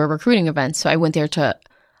that those were recruiting events. So I went there to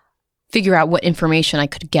figure out what information I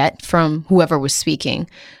could get from whoever was speaking.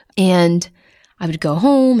 And I would go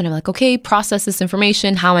home and I'm like, okay, process this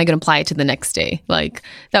information. How am I going to apply it to the next day? Like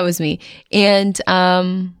that was me. And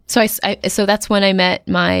so that's when I met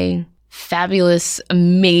my fabulous,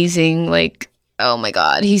 amazing, like, oh my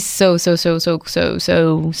God, he's so such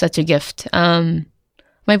a gift. My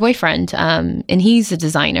boyfriend, and he's a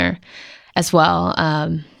designer as well.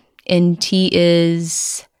 And he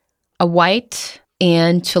is a white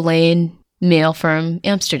and Chilean male from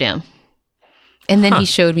Amsterdam. And then he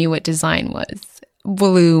showed me what design was.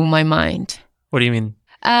 Blew my mind. What do you mean?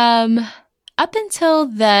 Up until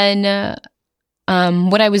then,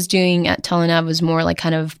 what I was doing at Telenav was more like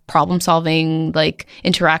kind of problem solving, like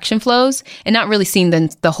interaction flows, and not really seeing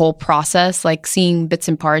the whole process, like seeing bits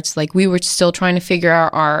and parts. Like we were still trying to figure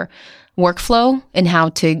out our workflow and how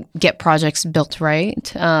to get projects built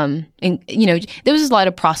right. And there was a lot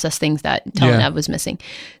of process things that Telenav was missing.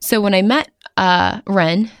 So when I met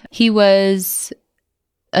Ren, he was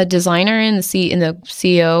a designer and the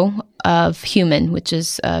CEO of Human, which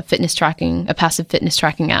is a passive fitness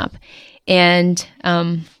tracking app. And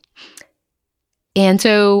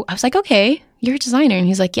so I was like, okay, you're a designer. And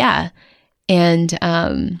he's like, yeah. And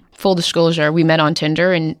full disclosure, we met on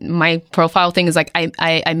Tinder and my profile thing is like,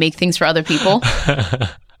 I make things for other people. And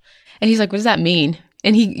he's like, what does that mean?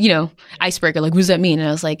 And he, icebreaker, like, what does that mean? And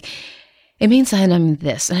I was like, it means that I'm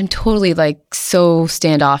this. And I'm totally like so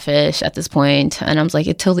standoffish at this point. And I was like,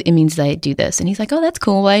 it means that I do this. And he's like, oh, that's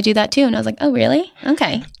cool. Well, I do that too. And I was like, oh, really?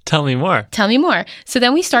 Okay. Tell me more. Tell me more. So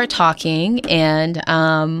then we start talking, and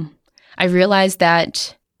I realized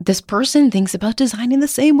that this person thinks about design in the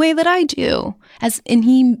same way that I do, and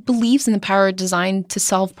he believes in the power of design to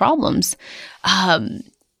solve problems. The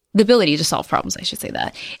ability to solve problems, I should say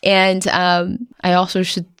that. And I also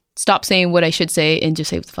should stop saying what I should say and just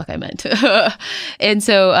say what the fuck I meant. And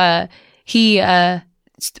so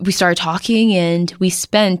we started talking, and we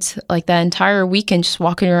spent like that entire weekend just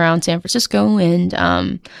walking around San Francisco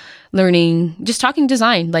and learning, just talking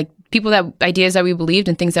design, like ideas that we believed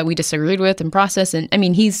and things that we disagreed with and process. And I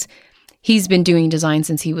mean, he's been doing design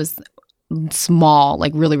since he was small,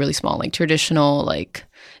 like really, really small, like traditional, like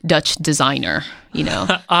Dutch designer, you know?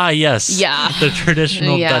 Yes. Yeah. The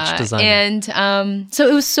traditional Dutch designer. And so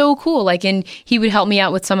it was so cool. Like, and he would help me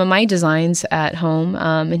out with some of my designs at home.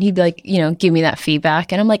 And he'd be like, you know, give me that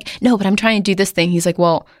feedback. And I'm like, no, but I'm trying to do this thing. He's like,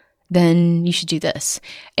 well, then you should do this,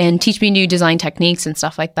 and teach me new design techniques and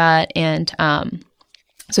stuff like that. And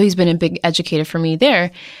so he's been a big educator for me there.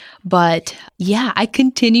 But yeah, I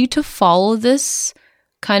continue to follow this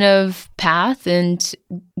kind of path and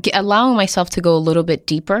allowing myself to go a little bit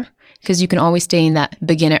deeper, because you can always stay in that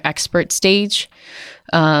beginner expert stage.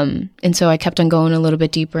 And so I kept on going a little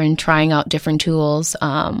bit deeper and trying out different tools.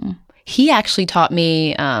 He actually taught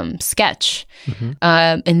me Sketch.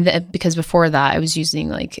 And because before that I was using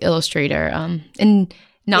like Illustrator. And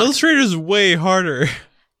not Illustrator is way harder.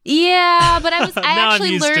 Yeah, but I Now actually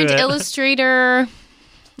I'm used to learned it. Illustrator.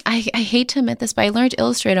 I hate to admit this, but I learned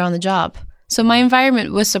Illustrator on the job. So my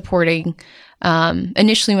environment was supporting.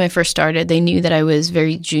 Initially, when I first started, they knew that I was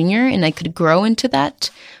very junior and I could grow into that.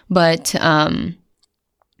 But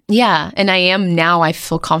yeah, and I am now. I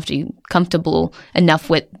feel comfortable enough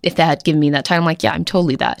with, if that had given me that time, I'm like, yeah, I'm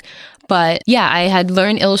totally that. But yeah, I had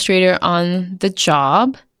learned Illustrator on the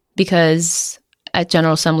job because at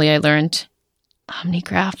General Assembly, I learned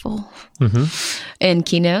OmniGraffle and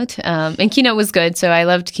Keynote. And Keynote was good, so I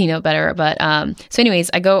loved Keynote better. But so anyways,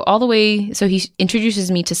 I go all the way. So he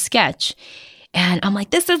introduces me to Sketch. And I'm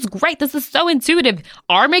like, this is great. This is so intuitive.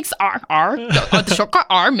 R makes R. The shortcut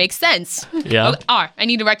R makes sense. Yeah. Oh, R, I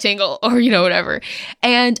need a rectangle, or, you know, whatever.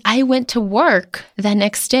 And I went to work that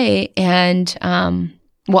next day. And,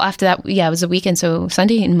 well, after that, yeah, it was a weekend. So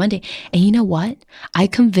Sunday and Monday. And you know what? I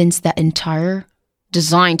convinced that entire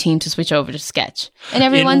design team to switch over to Sketch. And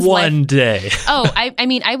everyone's in one like, day. oh, I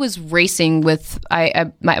mean, I was racing with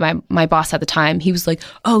my boss at the time. He was like,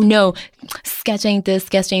 oh no, Sketch ain't this,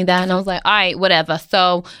 Sketch ain't that. And I was like, all right, whatever.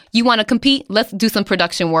 So you want to compete? Let's do some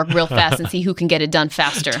production work real fast and see who can get it done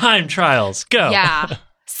faster. Time trials. Go. Yeah.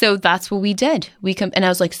 So that's what we did. And I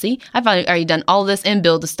was like, see, I've already done all this in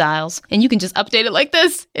Build the Styles, and you can just update it like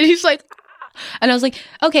this. And he's like, and I was like,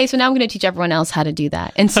 okay, so now I'm going to teach everyone else how to do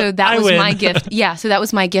that. And so that was my gift. Yeah, so that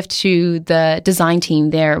was my gift to the design team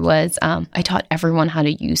there was I taught everyone how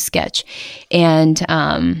to use Sketch. And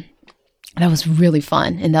that was really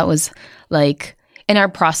fun. And that was like, and our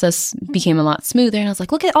process became a lot smoother. And I was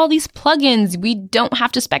like, look at all these plugins. We don't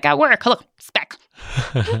have to spec out work. Look, spec.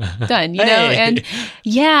 Done, you know? And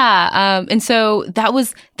yeah. And so that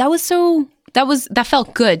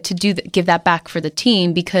felt good to give that back for the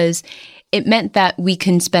team, because it meant that we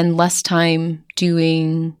can spend less time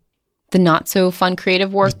doing the not so fun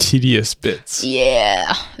creative work. The tedious bits.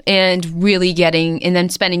 Yeah. And really and then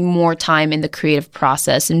spending more time in the creative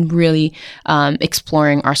process and really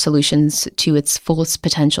exploring our solutions to its fullest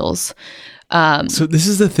potentials. So this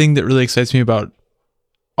is the thing that really excites me about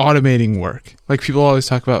automating work. Like, people always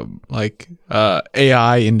talk about like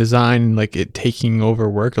AI in design, like it taking over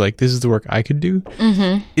work. Like, this is the work I could do.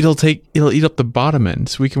 Mm-hmm. It'll eat up the bottom end,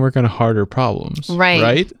 so we can work on harder problems.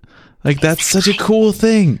 Right. Like, that's such a cool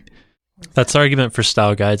thing. That's the argument for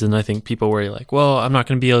style guides, and I think people worry like, well, I'm not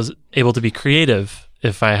going to be able to be creative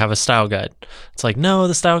if I have a style guide. It's like, no,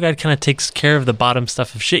 the style guide kind of takes care of the bottom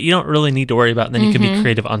stuff of shit you don't really need to worry about, and then you can be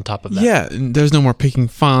creative on top of that. Yeah, and there's no more picking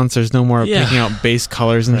fonts, there's no more picking out base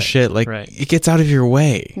colors and shit. Like, it gets out of your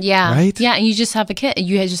way. Yeah. Right? Yeah, and you just have a kit.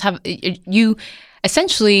 You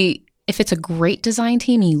essentially, if it's a great design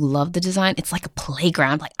team and you love the design, it's like a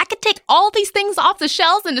playground. Like, I could take all these things off the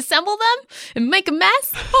shelves and assemble them and make a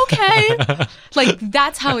mess. Okay. Like,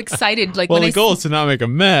 that's how excited. Like, Well, when the goal is to not make a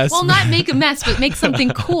mess. well, not make a mess, but make something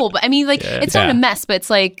cool. But I mean, like, it's not a mess, but it's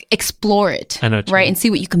like, explore it, I know what you right? mean. And see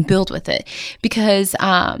what you can build with it. Because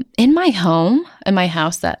in my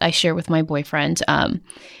house that I share with my boyfriend,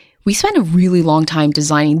 we spent a really long time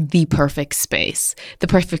designing the perfect space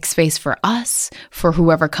for us, for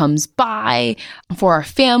whoever comes by, for our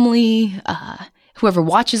family, whoever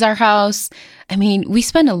watches our house. I mean, we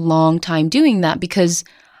spent a long time doing that because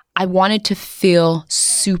I wanted to feel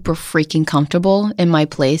super freaking comfortable in my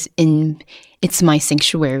place. It's my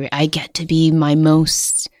sanctuary. I get to be my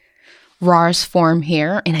most rawest form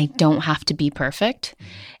here, and I don't have to be perfect.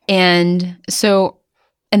 And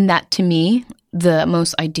that to me, the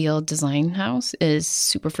most ideal design house is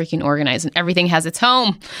super freaking organized and everything has its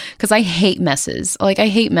home, because I hate messes. Like, I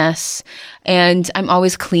hate mess, and I'm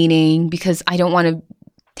always cleaning because I don't want to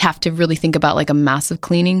have to really think about like a massive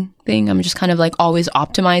cleaning thing. I'm just kind of like always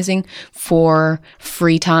optimizing for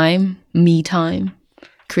free time, me time,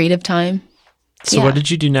 creative time. So what did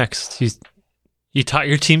you do next? You taught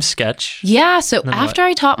your team Sketch. Yeah. So after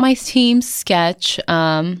I taught my team Sketch, You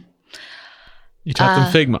taught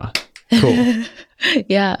them Figma. Cool.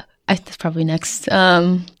 yeah, that's probably next.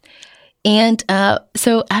 So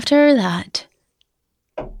after that,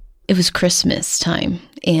 it was Christmas time,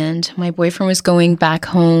 and my boyfriend was going back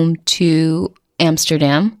home to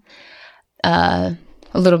Amsterdam, a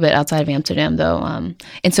little bit outside of Amsterdam though.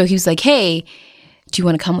 And so he was like, "Hey, do you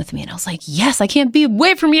want to come with me?" And I was like, "Yes, I can't be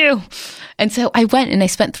away from you." And so I went and I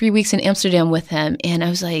spent 3 weeks in Amsterdam with him. And I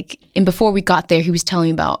was like, and before we got there, he was telling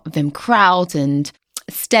me about Wim Kraut and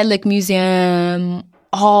Stedelijk Museum,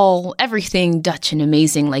 everything Dutch and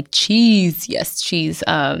amazing, like cheese. Yes, cheese.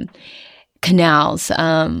 Canals,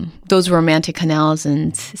 those romantic canals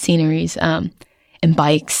and sceneries, and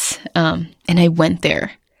bikes. And I went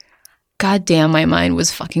there. God damn, my mind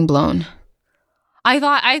was fucking blown. I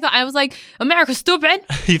thought I was like, America's stupid.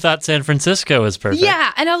 You thought San Francisco was perfect.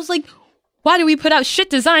 Yeah, and I was like, why do we put out shit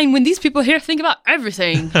design when these people here think about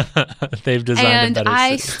everything? They've designed a better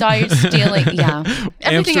I city. started stealing,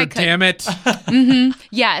 everything I could. Damn it.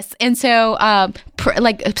 Yes, and so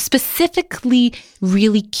specifically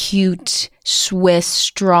really cute Swiss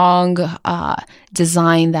strong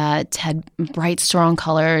design that had bright strong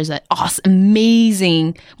colors, that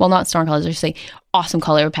amazing. Well, not strong colors. I should say awesome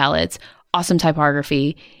color palettes, awesome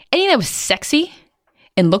typography. Anything that was sexy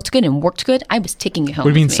and looked good and worked good, I was taking it home.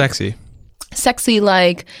 What do you mean with me. sexy? Sexy,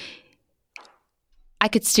 like I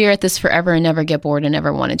could stare at this forever and never get bored and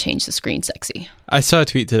never want to change the screen. Sexy. I saw a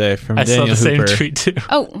tweet today from I Daniel saw the Hooper, same tweet too.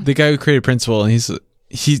 Oh, the guy who created Principal, and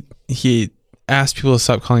he asked people to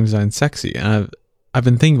stop calling design sexy, and I've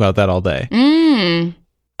been thinking about that all day.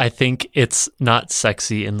 I think it's not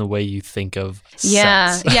sexy in the way you think of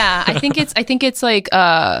yeah, sex. yeah. I think it's like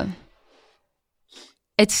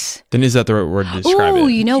it's. Then is that the right word to describe Oh,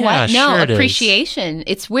 it? you know Yeah, what? No, sure it is. appreciation.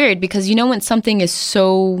 It's weird because when something is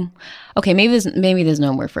so okay, maybe there's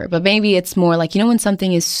no word for it, but maybe it's more like when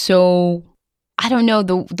something is so, I don't know,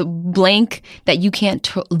 the blank that you can't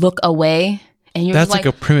look away, and you're That's like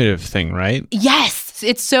like a primitive thing, right? yes,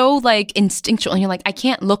 it's so like instinctual, and you're like, I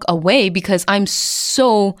can't look away because I'm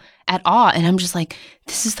so at awe, and I'm just like,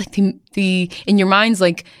 this is like the and your mind's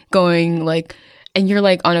like going like, and you're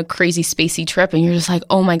like on a crazy spacey trip, and you're just like,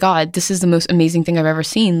 oh my god, this is the most amazing thing I've ever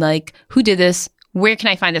seen. Like, who did this? Where can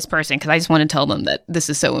I find this person? Because I just want to tell them that this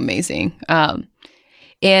is so amazing.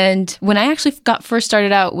 And when I actually first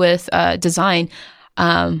started out with design,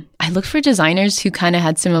 I looked for designers who kind of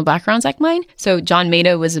had similar backgrounds like mine. So John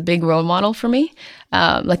Maeda was a big role model for me,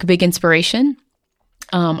 like a big inspiration.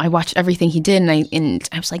 I watched everything he did, and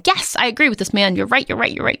I was like, yes, I agree with this man. You're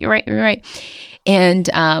right. And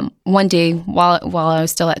one day, while I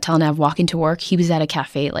was still at Telenav walking to work, he was at a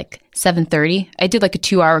cafe at like 7:30. I did like a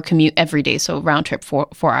 2-hour commute every day, so round trip 4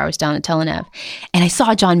 hours down to Telenav. And I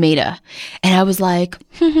saw John Maeda, and I was like,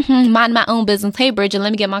 mind my own business. Hey, Bridget,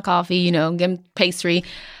 let me get my coffee, get him pastry.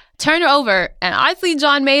 Turn her over, and I see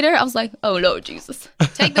John Maeda. I was like, oh, Lord Jesus.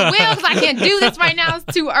 Take the wheel, because I can't do this right now.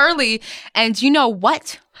 It's too early. And you know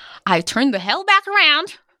what? I turned the hell back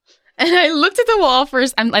around, and I looked at the wall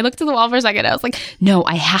first. I looked at the wall for a second. I was like, no,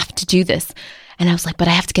 I have to do this. And I was like, but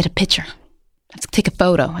I have to get a picture. I have to take a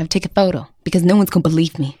photo. I have to take a photo because no one's going to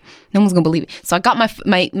believe me. No one's going to believe it. So I got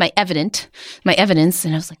my evidence,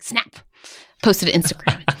 and I was like, snap. Posted it to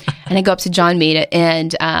Instagram. And I go up to John Maeda,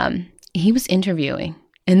 and he was interviewing.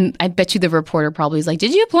 And I bet you the reporter probably is like,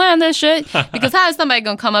 did you plan this shit? Because how is somebody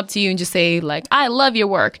going to come up to you and just say, like, I love your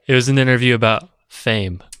work? It was an interview about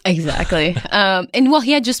fame. Exactly. And well,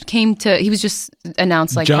 he was just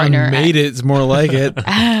announced like John partner. made it. It's more like it.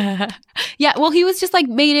 Yeah. Well, he was just like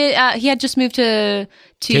made it. He had just moved to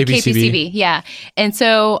KPCB. Yeah. And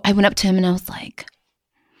so I went up to him and I was like,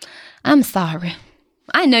 I'm sorry.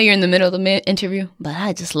 I know you're in the middle of the interview, but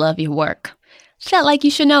I just love your work. Felt like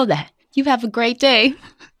you should know that. You have a great day.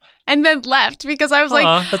 and then left because I was like,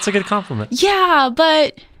 Aw, that's a good compliment. yeah,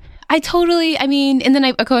 but and then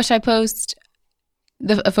of course I post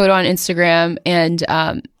a photo on Instagram, and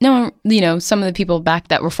no, some of the people back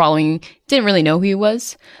that were following didn't really know who he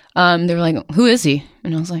was. They were like, who is he?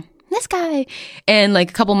 And I was like, this guy. And like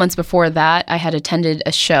a couple months before that, I had attended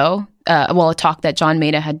a show, a talk that John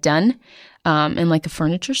Maeda had done in like a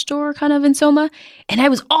furniture store kind of in Soma. And I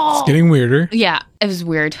was It's getting weirder. yeah, it was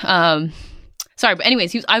weird. Sorry, but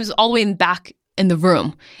anyways, I was all the way in the back in the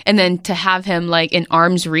room. And then to have him like in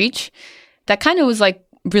arm's reach, that kind of was like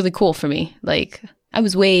really cool for me. Like I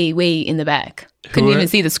was way, way in the back. Couldn't even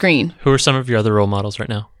see the screen. Who are some of your other role models right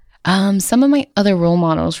now? Some of my other role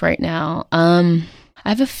models right now. I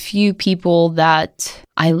have a few people that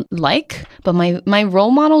I like, but my role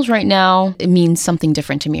models right now, it means something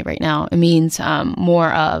different to me right now. It means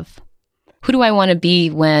more of who do I want to be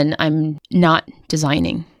when I'm not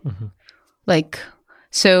designing? Mm-hmm. Like,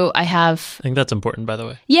 so I think that's important, by the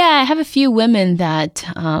way. Yeah, I have a few women that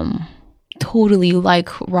totally like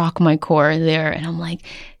rock my core there. And I'm like,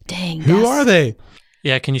 dang. Who are they?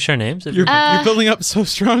 Yeah, can you share names? You're building up so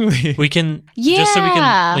strongly. We can, just so we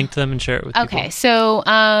can link to them and share it with people. Okay, so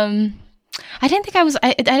I didn't think I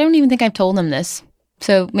don't even think I've told them this.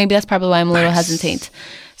 So maybe that's probably why I'm a little hesitant.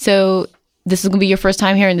 So this is going to be your first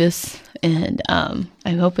time hearing this, and I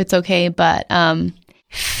hope it's okay. But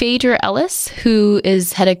Phaedra Ellis, who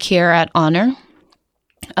is head of care at Honor,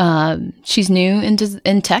 she's new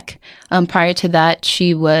in tech. Prior to that,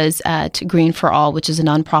 she was at Green for All, which is a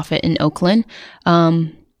nonprofit in Oakland,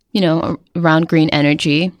 around green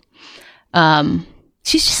energy.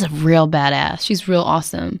 She's just a real badass. She's real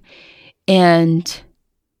awesome. And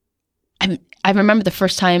I remember the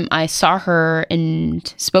first time I saw her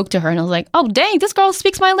and spoke to her, and I was like, oh, dang, this girl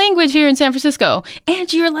speaks my language here in San Francisco.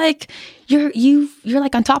 And you're like, you're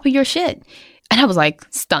like on top of your shit. And I was like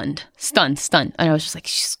stunned. And I was just like,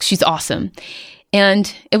 she's awesome.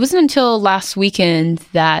 And it wasn't until last weekend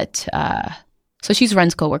that, so she's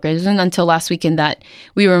Ren's coworker. It wasn't until last weekend that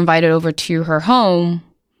we were invited over to her home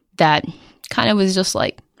that kind of was just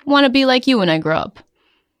like, want to be like you when I grow up.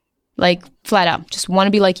 Like flat out, just want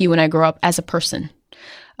to be like you when I grow up as a person.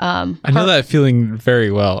 I know that feeling very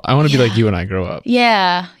well. I want to be like you when I grow up.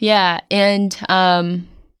 Yeah. And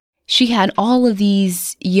she had all of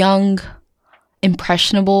these young,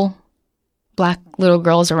 impressionable Black little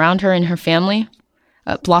girls around her and her family,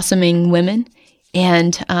 blossoming women.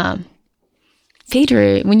 And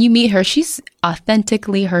Phaedra, when you meet her, she's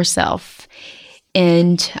authentically herself.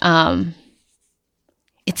 And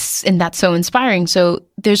that's so inspiring. So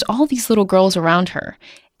there's all these little girls around her.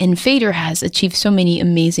 And Phaedra has achieved so many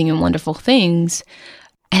amazing and wonderful things.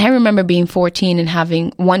 And I remember being 14 and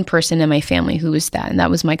having one person in my family who was that. And that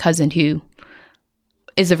was my cousin, who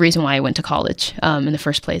is the reason why I went to college in the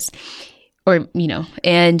first place. Or,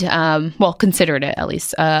 considered it at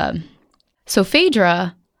least. So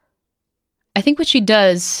Phaedra, I think what she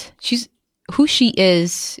does, she's who she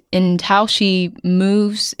is and how she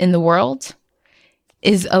moves in the world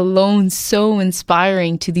is alone so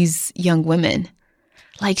inspiring to these young women.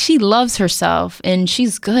 Like, she loves herself and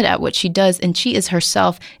she's good at what she does, and she is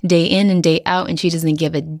herself day in and day out, and she doesn't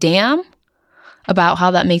give a damn about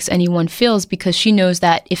how that makes anyone feels, because she knows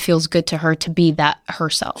that it feels good to her to be that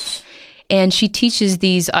herself. And she teaches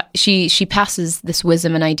these, she passes this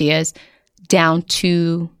wisdom and ideas down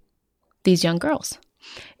to these young girls.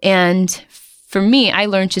 And for me, I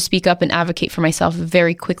learned to speak up and advocate for myself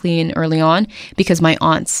very quickly and early on, because my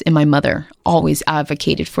aunts and my mother always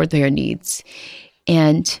advocated for their needs.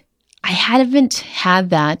 And I haven't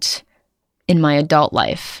had that in my adult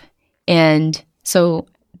life. And so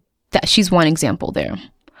she's one example there.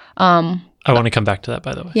 I want to come back to that,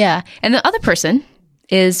 by the way. Yeah. And the other person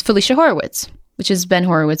is Felicia Horowitz, which is Ben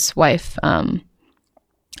Horowitz's wife, and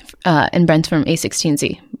Ben's from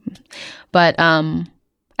A16Z. But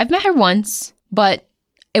I've met her once, but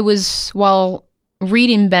it was while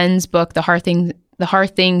reading Ben's book, The Hard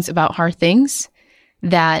Things About Hard Things,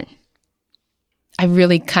 that I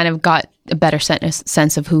really kind of got a better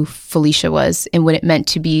sense of who Felicia was and what it meant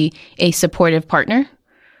to be a supportive partner,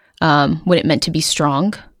 what it meant to be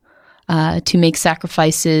strong, to make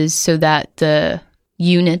sacrifices so that the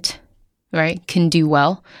unit, right, can do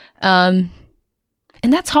well. And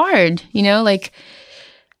that's hard, it's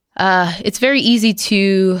very easy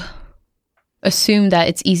to assume that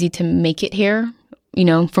it's easy to make it here,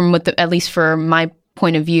 from at least for my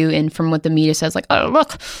point of view, and from what the media says, like, oh,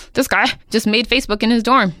 look, this guy just made Facebook in his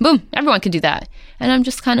dorm. Boom, everyone could do that. And I'm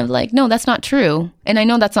just kind of like, no, that's not true. And I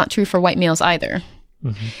know that's not true for white males either.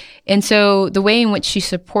 Mm-hmm. And so the way in which she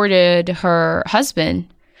supported her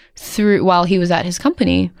husband through while he was at his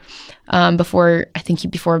company, before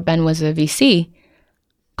Ben was a VC,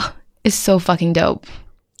 is so fucking dope.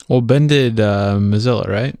 Well, Ben did Mozilla,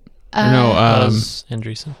 right? That was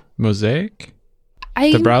Andreessen. Mosaic?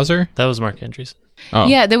 The browser? That was Mark Andreessen. Oh.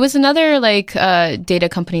 Yeah, there was another like data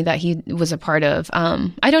company that he was a part of.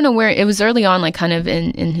 I don't know where it was early on, like kind of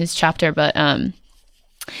in his chapter, but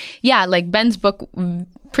yeah, like Ben's book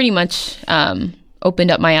pretty much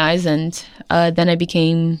opened up my eyes, and then I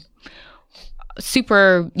became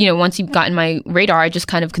super, once he got in my radar, I just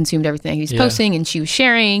kind of consumed everything he was posting and she was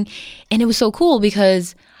sharing, and it was so cool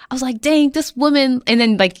because I was like, dang, this woman. And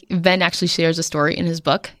then like Ben actually shares a story in his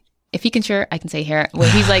book. If he can share, I can say here. Where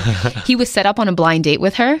he's like, he was set up on a blind date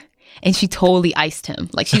with her, and she totally iced him.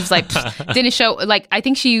 Like she was like, didn't show. Like I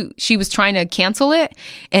think she was trying to cancel it,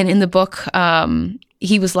 and in the book,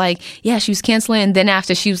 he was like, yeah, she was canceling. And then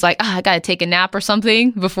after, she was like, I gotta take a nap or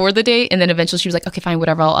something before the date. And then eventually, she was like, okay, fine,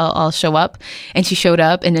 whatever, I'll show up. And she showed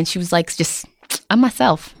up, and then she was like, just I'm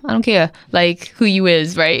myself. I don't care like who you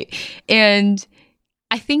is, right? And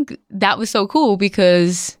I think that was so cool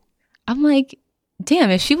because I'm like,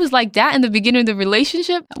 damn, if she was like that in the beginning of the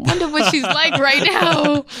relationship, I wonder what she's like right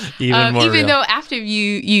now. Even though after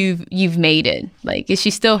you've made it, like, is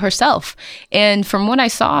she still herself? And from what I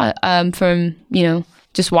saw, from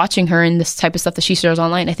just watching her and this type of stuff that she shares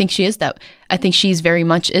online, I think she is that. I think she's very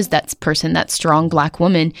much is that person, that strong Black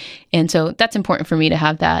woman, and so that's important for me to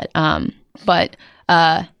have that. But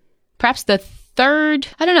perhaps the third,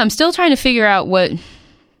 I don't know. I'm still trying to figure out what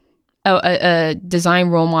a design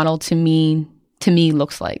role model to me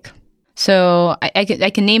looks like. So I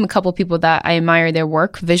can name a couple of people that I admire their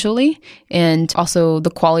work visually, and also the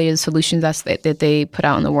quality of the solutions that they put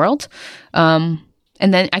out in the world. And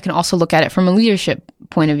then I can also look at it from a leadership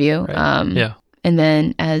point of view. Right. And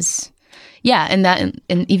then and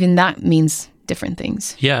even that means different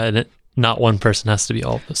things. Yeah, and not one person has to be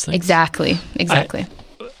all of those things. Exactly.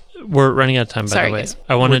 We're running out of time, by the way. Guys.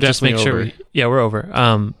 I want to just make sure. We're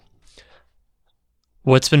over.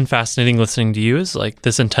 What's been fascinating listening to you is like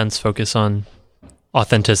this intense focus on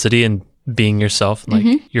authenticity and being yourself. Like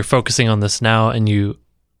you're focusing on this now, and you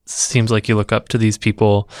seems like you look up to these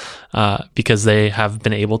people because they have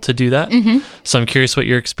been able to do that. So I'm curious what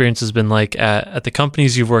your experience has been like at the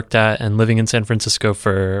companies you've worked at and living in San Francisco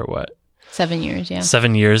for what? 7 years, yeah.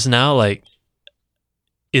 7 years now. Like,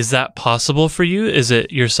 is that possible for you? Is it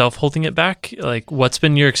yourself holding it back? Like, what's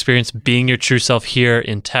been your experience being your true self here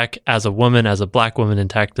in tech as a woman, as a Black woman in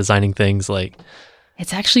tech, designing things? Like,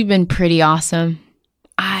 it's actually been pretty awesome.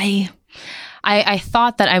 I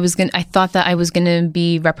thought that I was gonna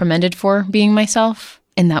be reprimanded for being myself,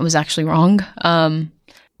 and that was actually wrong.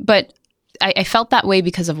 But I felt that way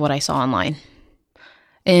because of what I saw online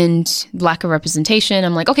and lack of representation.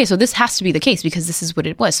 I'm like, okay, so this has to be the case because this is what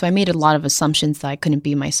it was. So I made a lot of assumptions that I couldn't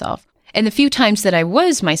be myself. And the few times that I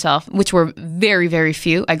was myself, which were very, very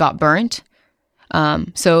few, I got burnt.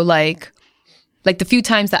 So like the few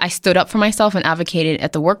times that I stood up for myself and advocated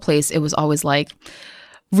at the workplace, it was always like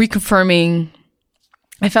reconfirming.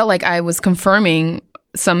 I felt like I was confirming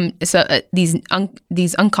these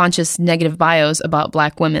unconscious negative bios about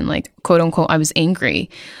Black women, like quote unquote, I was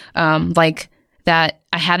angry, like that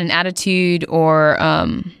I had an attitude, or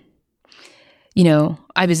I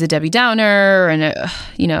was a Debbie Downer and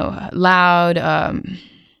loud.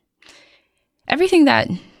 Everything that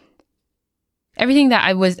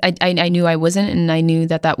I was, I knew I wasn't, and I knew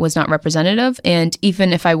that was not representative. And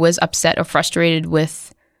even if I was upset or frustrated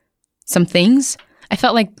with some things, I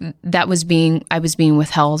felt like I was being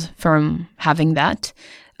withheld from having that.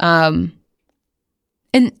 And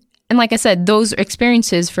like I said, those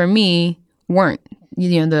experiences for me weren't,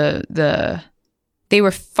 they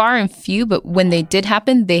were far and few, but when they did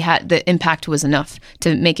happen, the impact was enough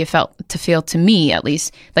to make it feel to me, at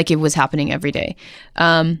least, like it was happening every day.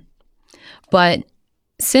 But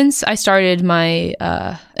since I started my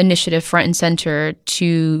initiative Front and Center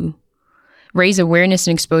to raise awareness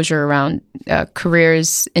and exposure around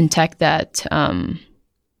careers in tech that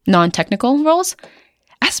non-technical roles,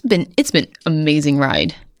 it's been an amazing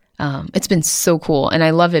ride. It's been so cool, and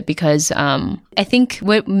I love it because I think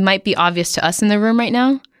what might be obvious to us in the room right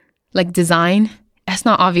now, like design, that's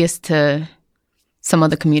not obvious to some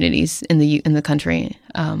other communities in the country.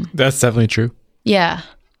 That's definitely true. Yeah.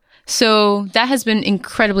 So that has been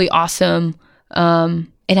incredibly awesome, and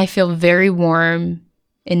I feel very warm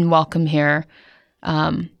and welcome here.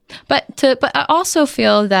 But I also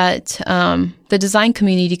feel that the design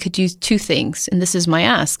community could do two things, and this is my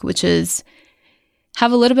ask, which is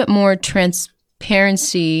have a little bit more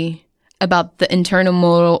transparency about the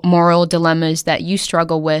internal moral dilemmas that you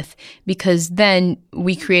struggle with, because then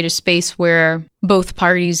we create a space where both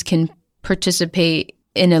parties can participate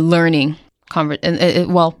in a learning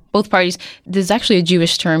both parties. There's actually a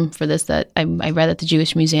Jewish term for this that I read at the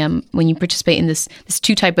Jewish Museum. When you participate in this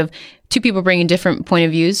two people bringing different point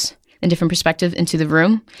of views and different perspectives into the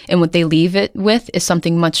room, and what they leave it with is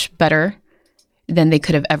something much better than they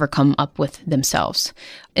could have ever come up with themselves.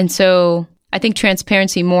 And so I think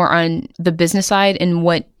transparency more on the business side and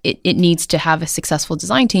what it needs to have a successful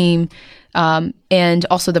design team. And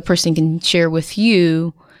also the person can share with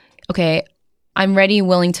you, okay, I'm ready and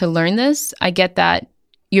willing to learn this. I get that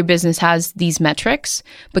your business has these metrics,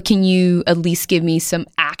 but can you at least give me some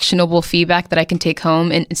actionable feedback that I can take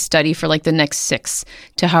home and study for like the next 6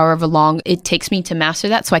 to however long it takes me to master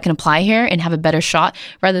that, so I can apply here and have a better shot,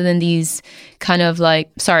 rather than these kind of like,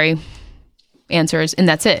 sorry, answers and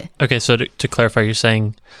that's it. Okay, so to clarify, you're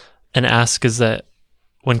saying an ask is that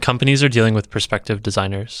when companies are dealing with prospective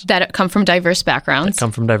designers that come from diverse backgrounds,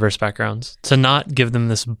 to not give them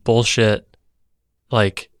this bullshit,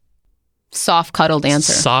 like soft cuddled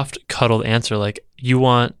answer. Like, you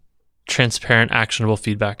want transparent, actionable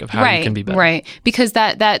feedback of how you can be better. Right. Because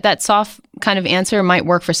that soft kind of answer might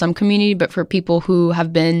work for some community, but for people who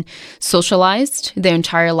have been socialized their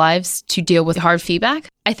entire lives to deal with hard feedback,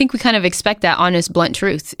 I think we kind of expect that honest, blunt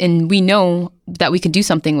truth. And we know that we can do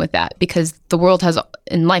something with that because the world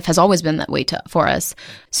in life has always been that way for us.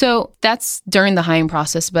 So that's during the hiring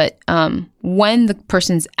process. But when the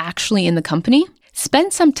person's actually in the company,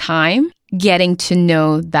 spend some time getting to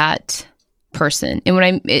know that person.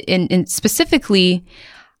 And specifically,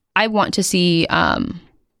 I want to see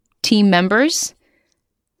team members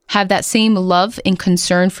have that same love and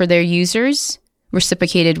concern for their users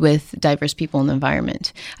reciprocated with diverse people in the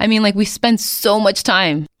environment. I mean, like, we spend so much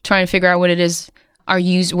time trying to figure out what it is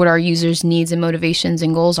what our users' needs and motivations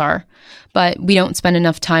and goals are, but we don't spend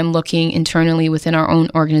enough time looking internally within our own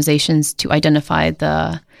organizations to identify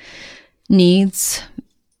the needs,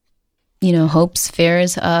 hopes,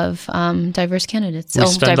 fears of diverse candidates,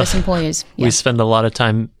 diverse employees. Yeah. We spend a lot of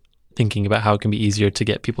time thinking about how it can be easier to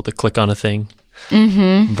get people to click on a thing,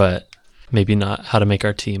 but maybe not how to make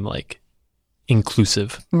our team like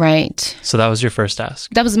inclusive. Right. So that was your first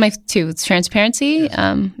ask. That was my 2. It's transparency,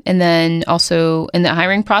 and then also in the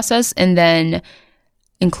hiring process, and then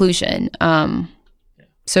inclusion.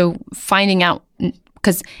 So finding out,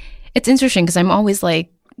 because it's interesting, because I'm always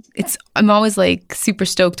like super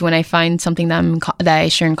stoked when I find something that I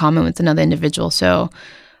share in common with another individual. So,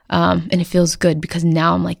 and it feels good because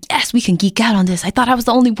now I'm like, yes, we can geek out on this. I thought I was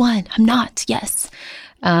the only one. I'm not. Yes.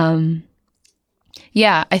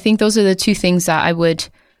 Yeah, I think those are the 2 things that I would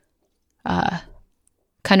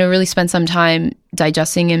kind of really spend some time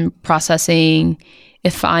digesting and processing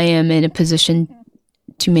if I am in a position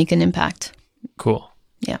to make an impact. Cool.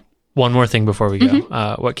 Yeah. One more thing before we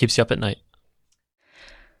go. What keeps you up at night?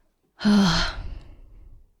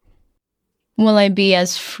 Will I be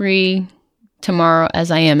as free tomorrow as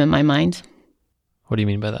I am in my mind? What do you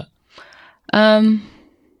mean by that? I'm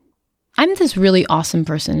this really awesome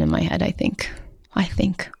person in my head, I think. I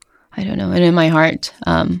don't know. And in my heart.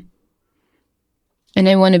 And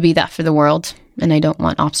I want to be that for the world. And I don't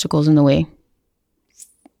want obstacles in the way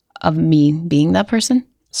of me being that person.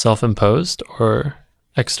 Self-imposed or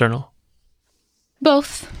external?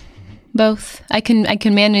 Both. I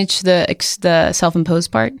can manage the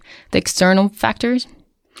self-imposed part, the external factors.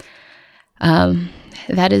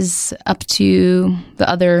 That is up to the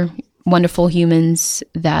other wonderful humans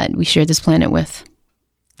that we share this planet with.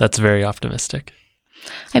 That's very optimistic.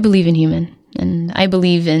 I believe in human, and I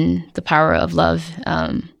believe in the power of love,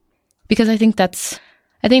 because I think that's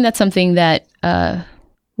something that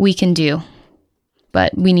we can do,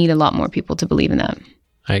 but we need a lot more people to believe in that.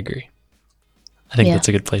 I agree. I think that's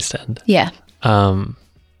a good place to end. Yeah.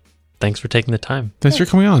 Thanks for taking the time. Thanks for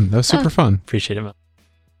coming on. That was super fun. Appreciate it.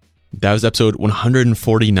 That was episode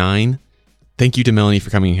 149. Thank you to Melanie for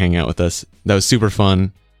coming and hanging out with us. That was super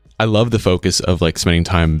fun. I love the focus of like spending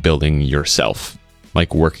time building yourself,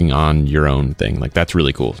 like working on your own thing. Like, that's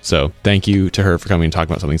really cool. So thank you to her for coming and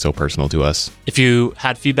talking about something so personal to us. If you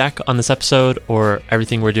had feedback on this episode or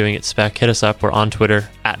everything we're doing at Spec, hit us up. We're on Twitter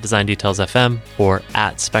at DesignDetailsFM or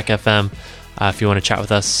at SpecFM. If you want to chat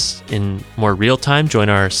with us in more real time, join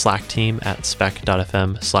our Slack team at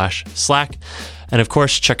spec.fm/Slack. And of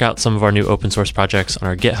course, check out some of our new open source projects on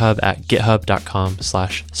our GitHub at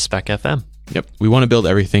github.com/SpecFM. Yep. We want to build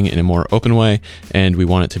everything in a more open way, and we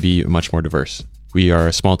want it to be much more diverse. We are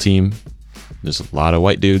a small team. There's a lot of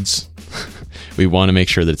white dudes. We want to make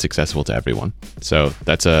sure that it's accessible to everyone. So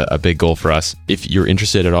that's a big goal for us. If you're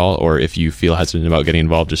interested at all, or if you feel hesitant about getting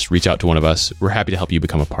involved, just reach out to one of us. We're happy to help you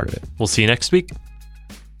become a part of it. We'll see you next week.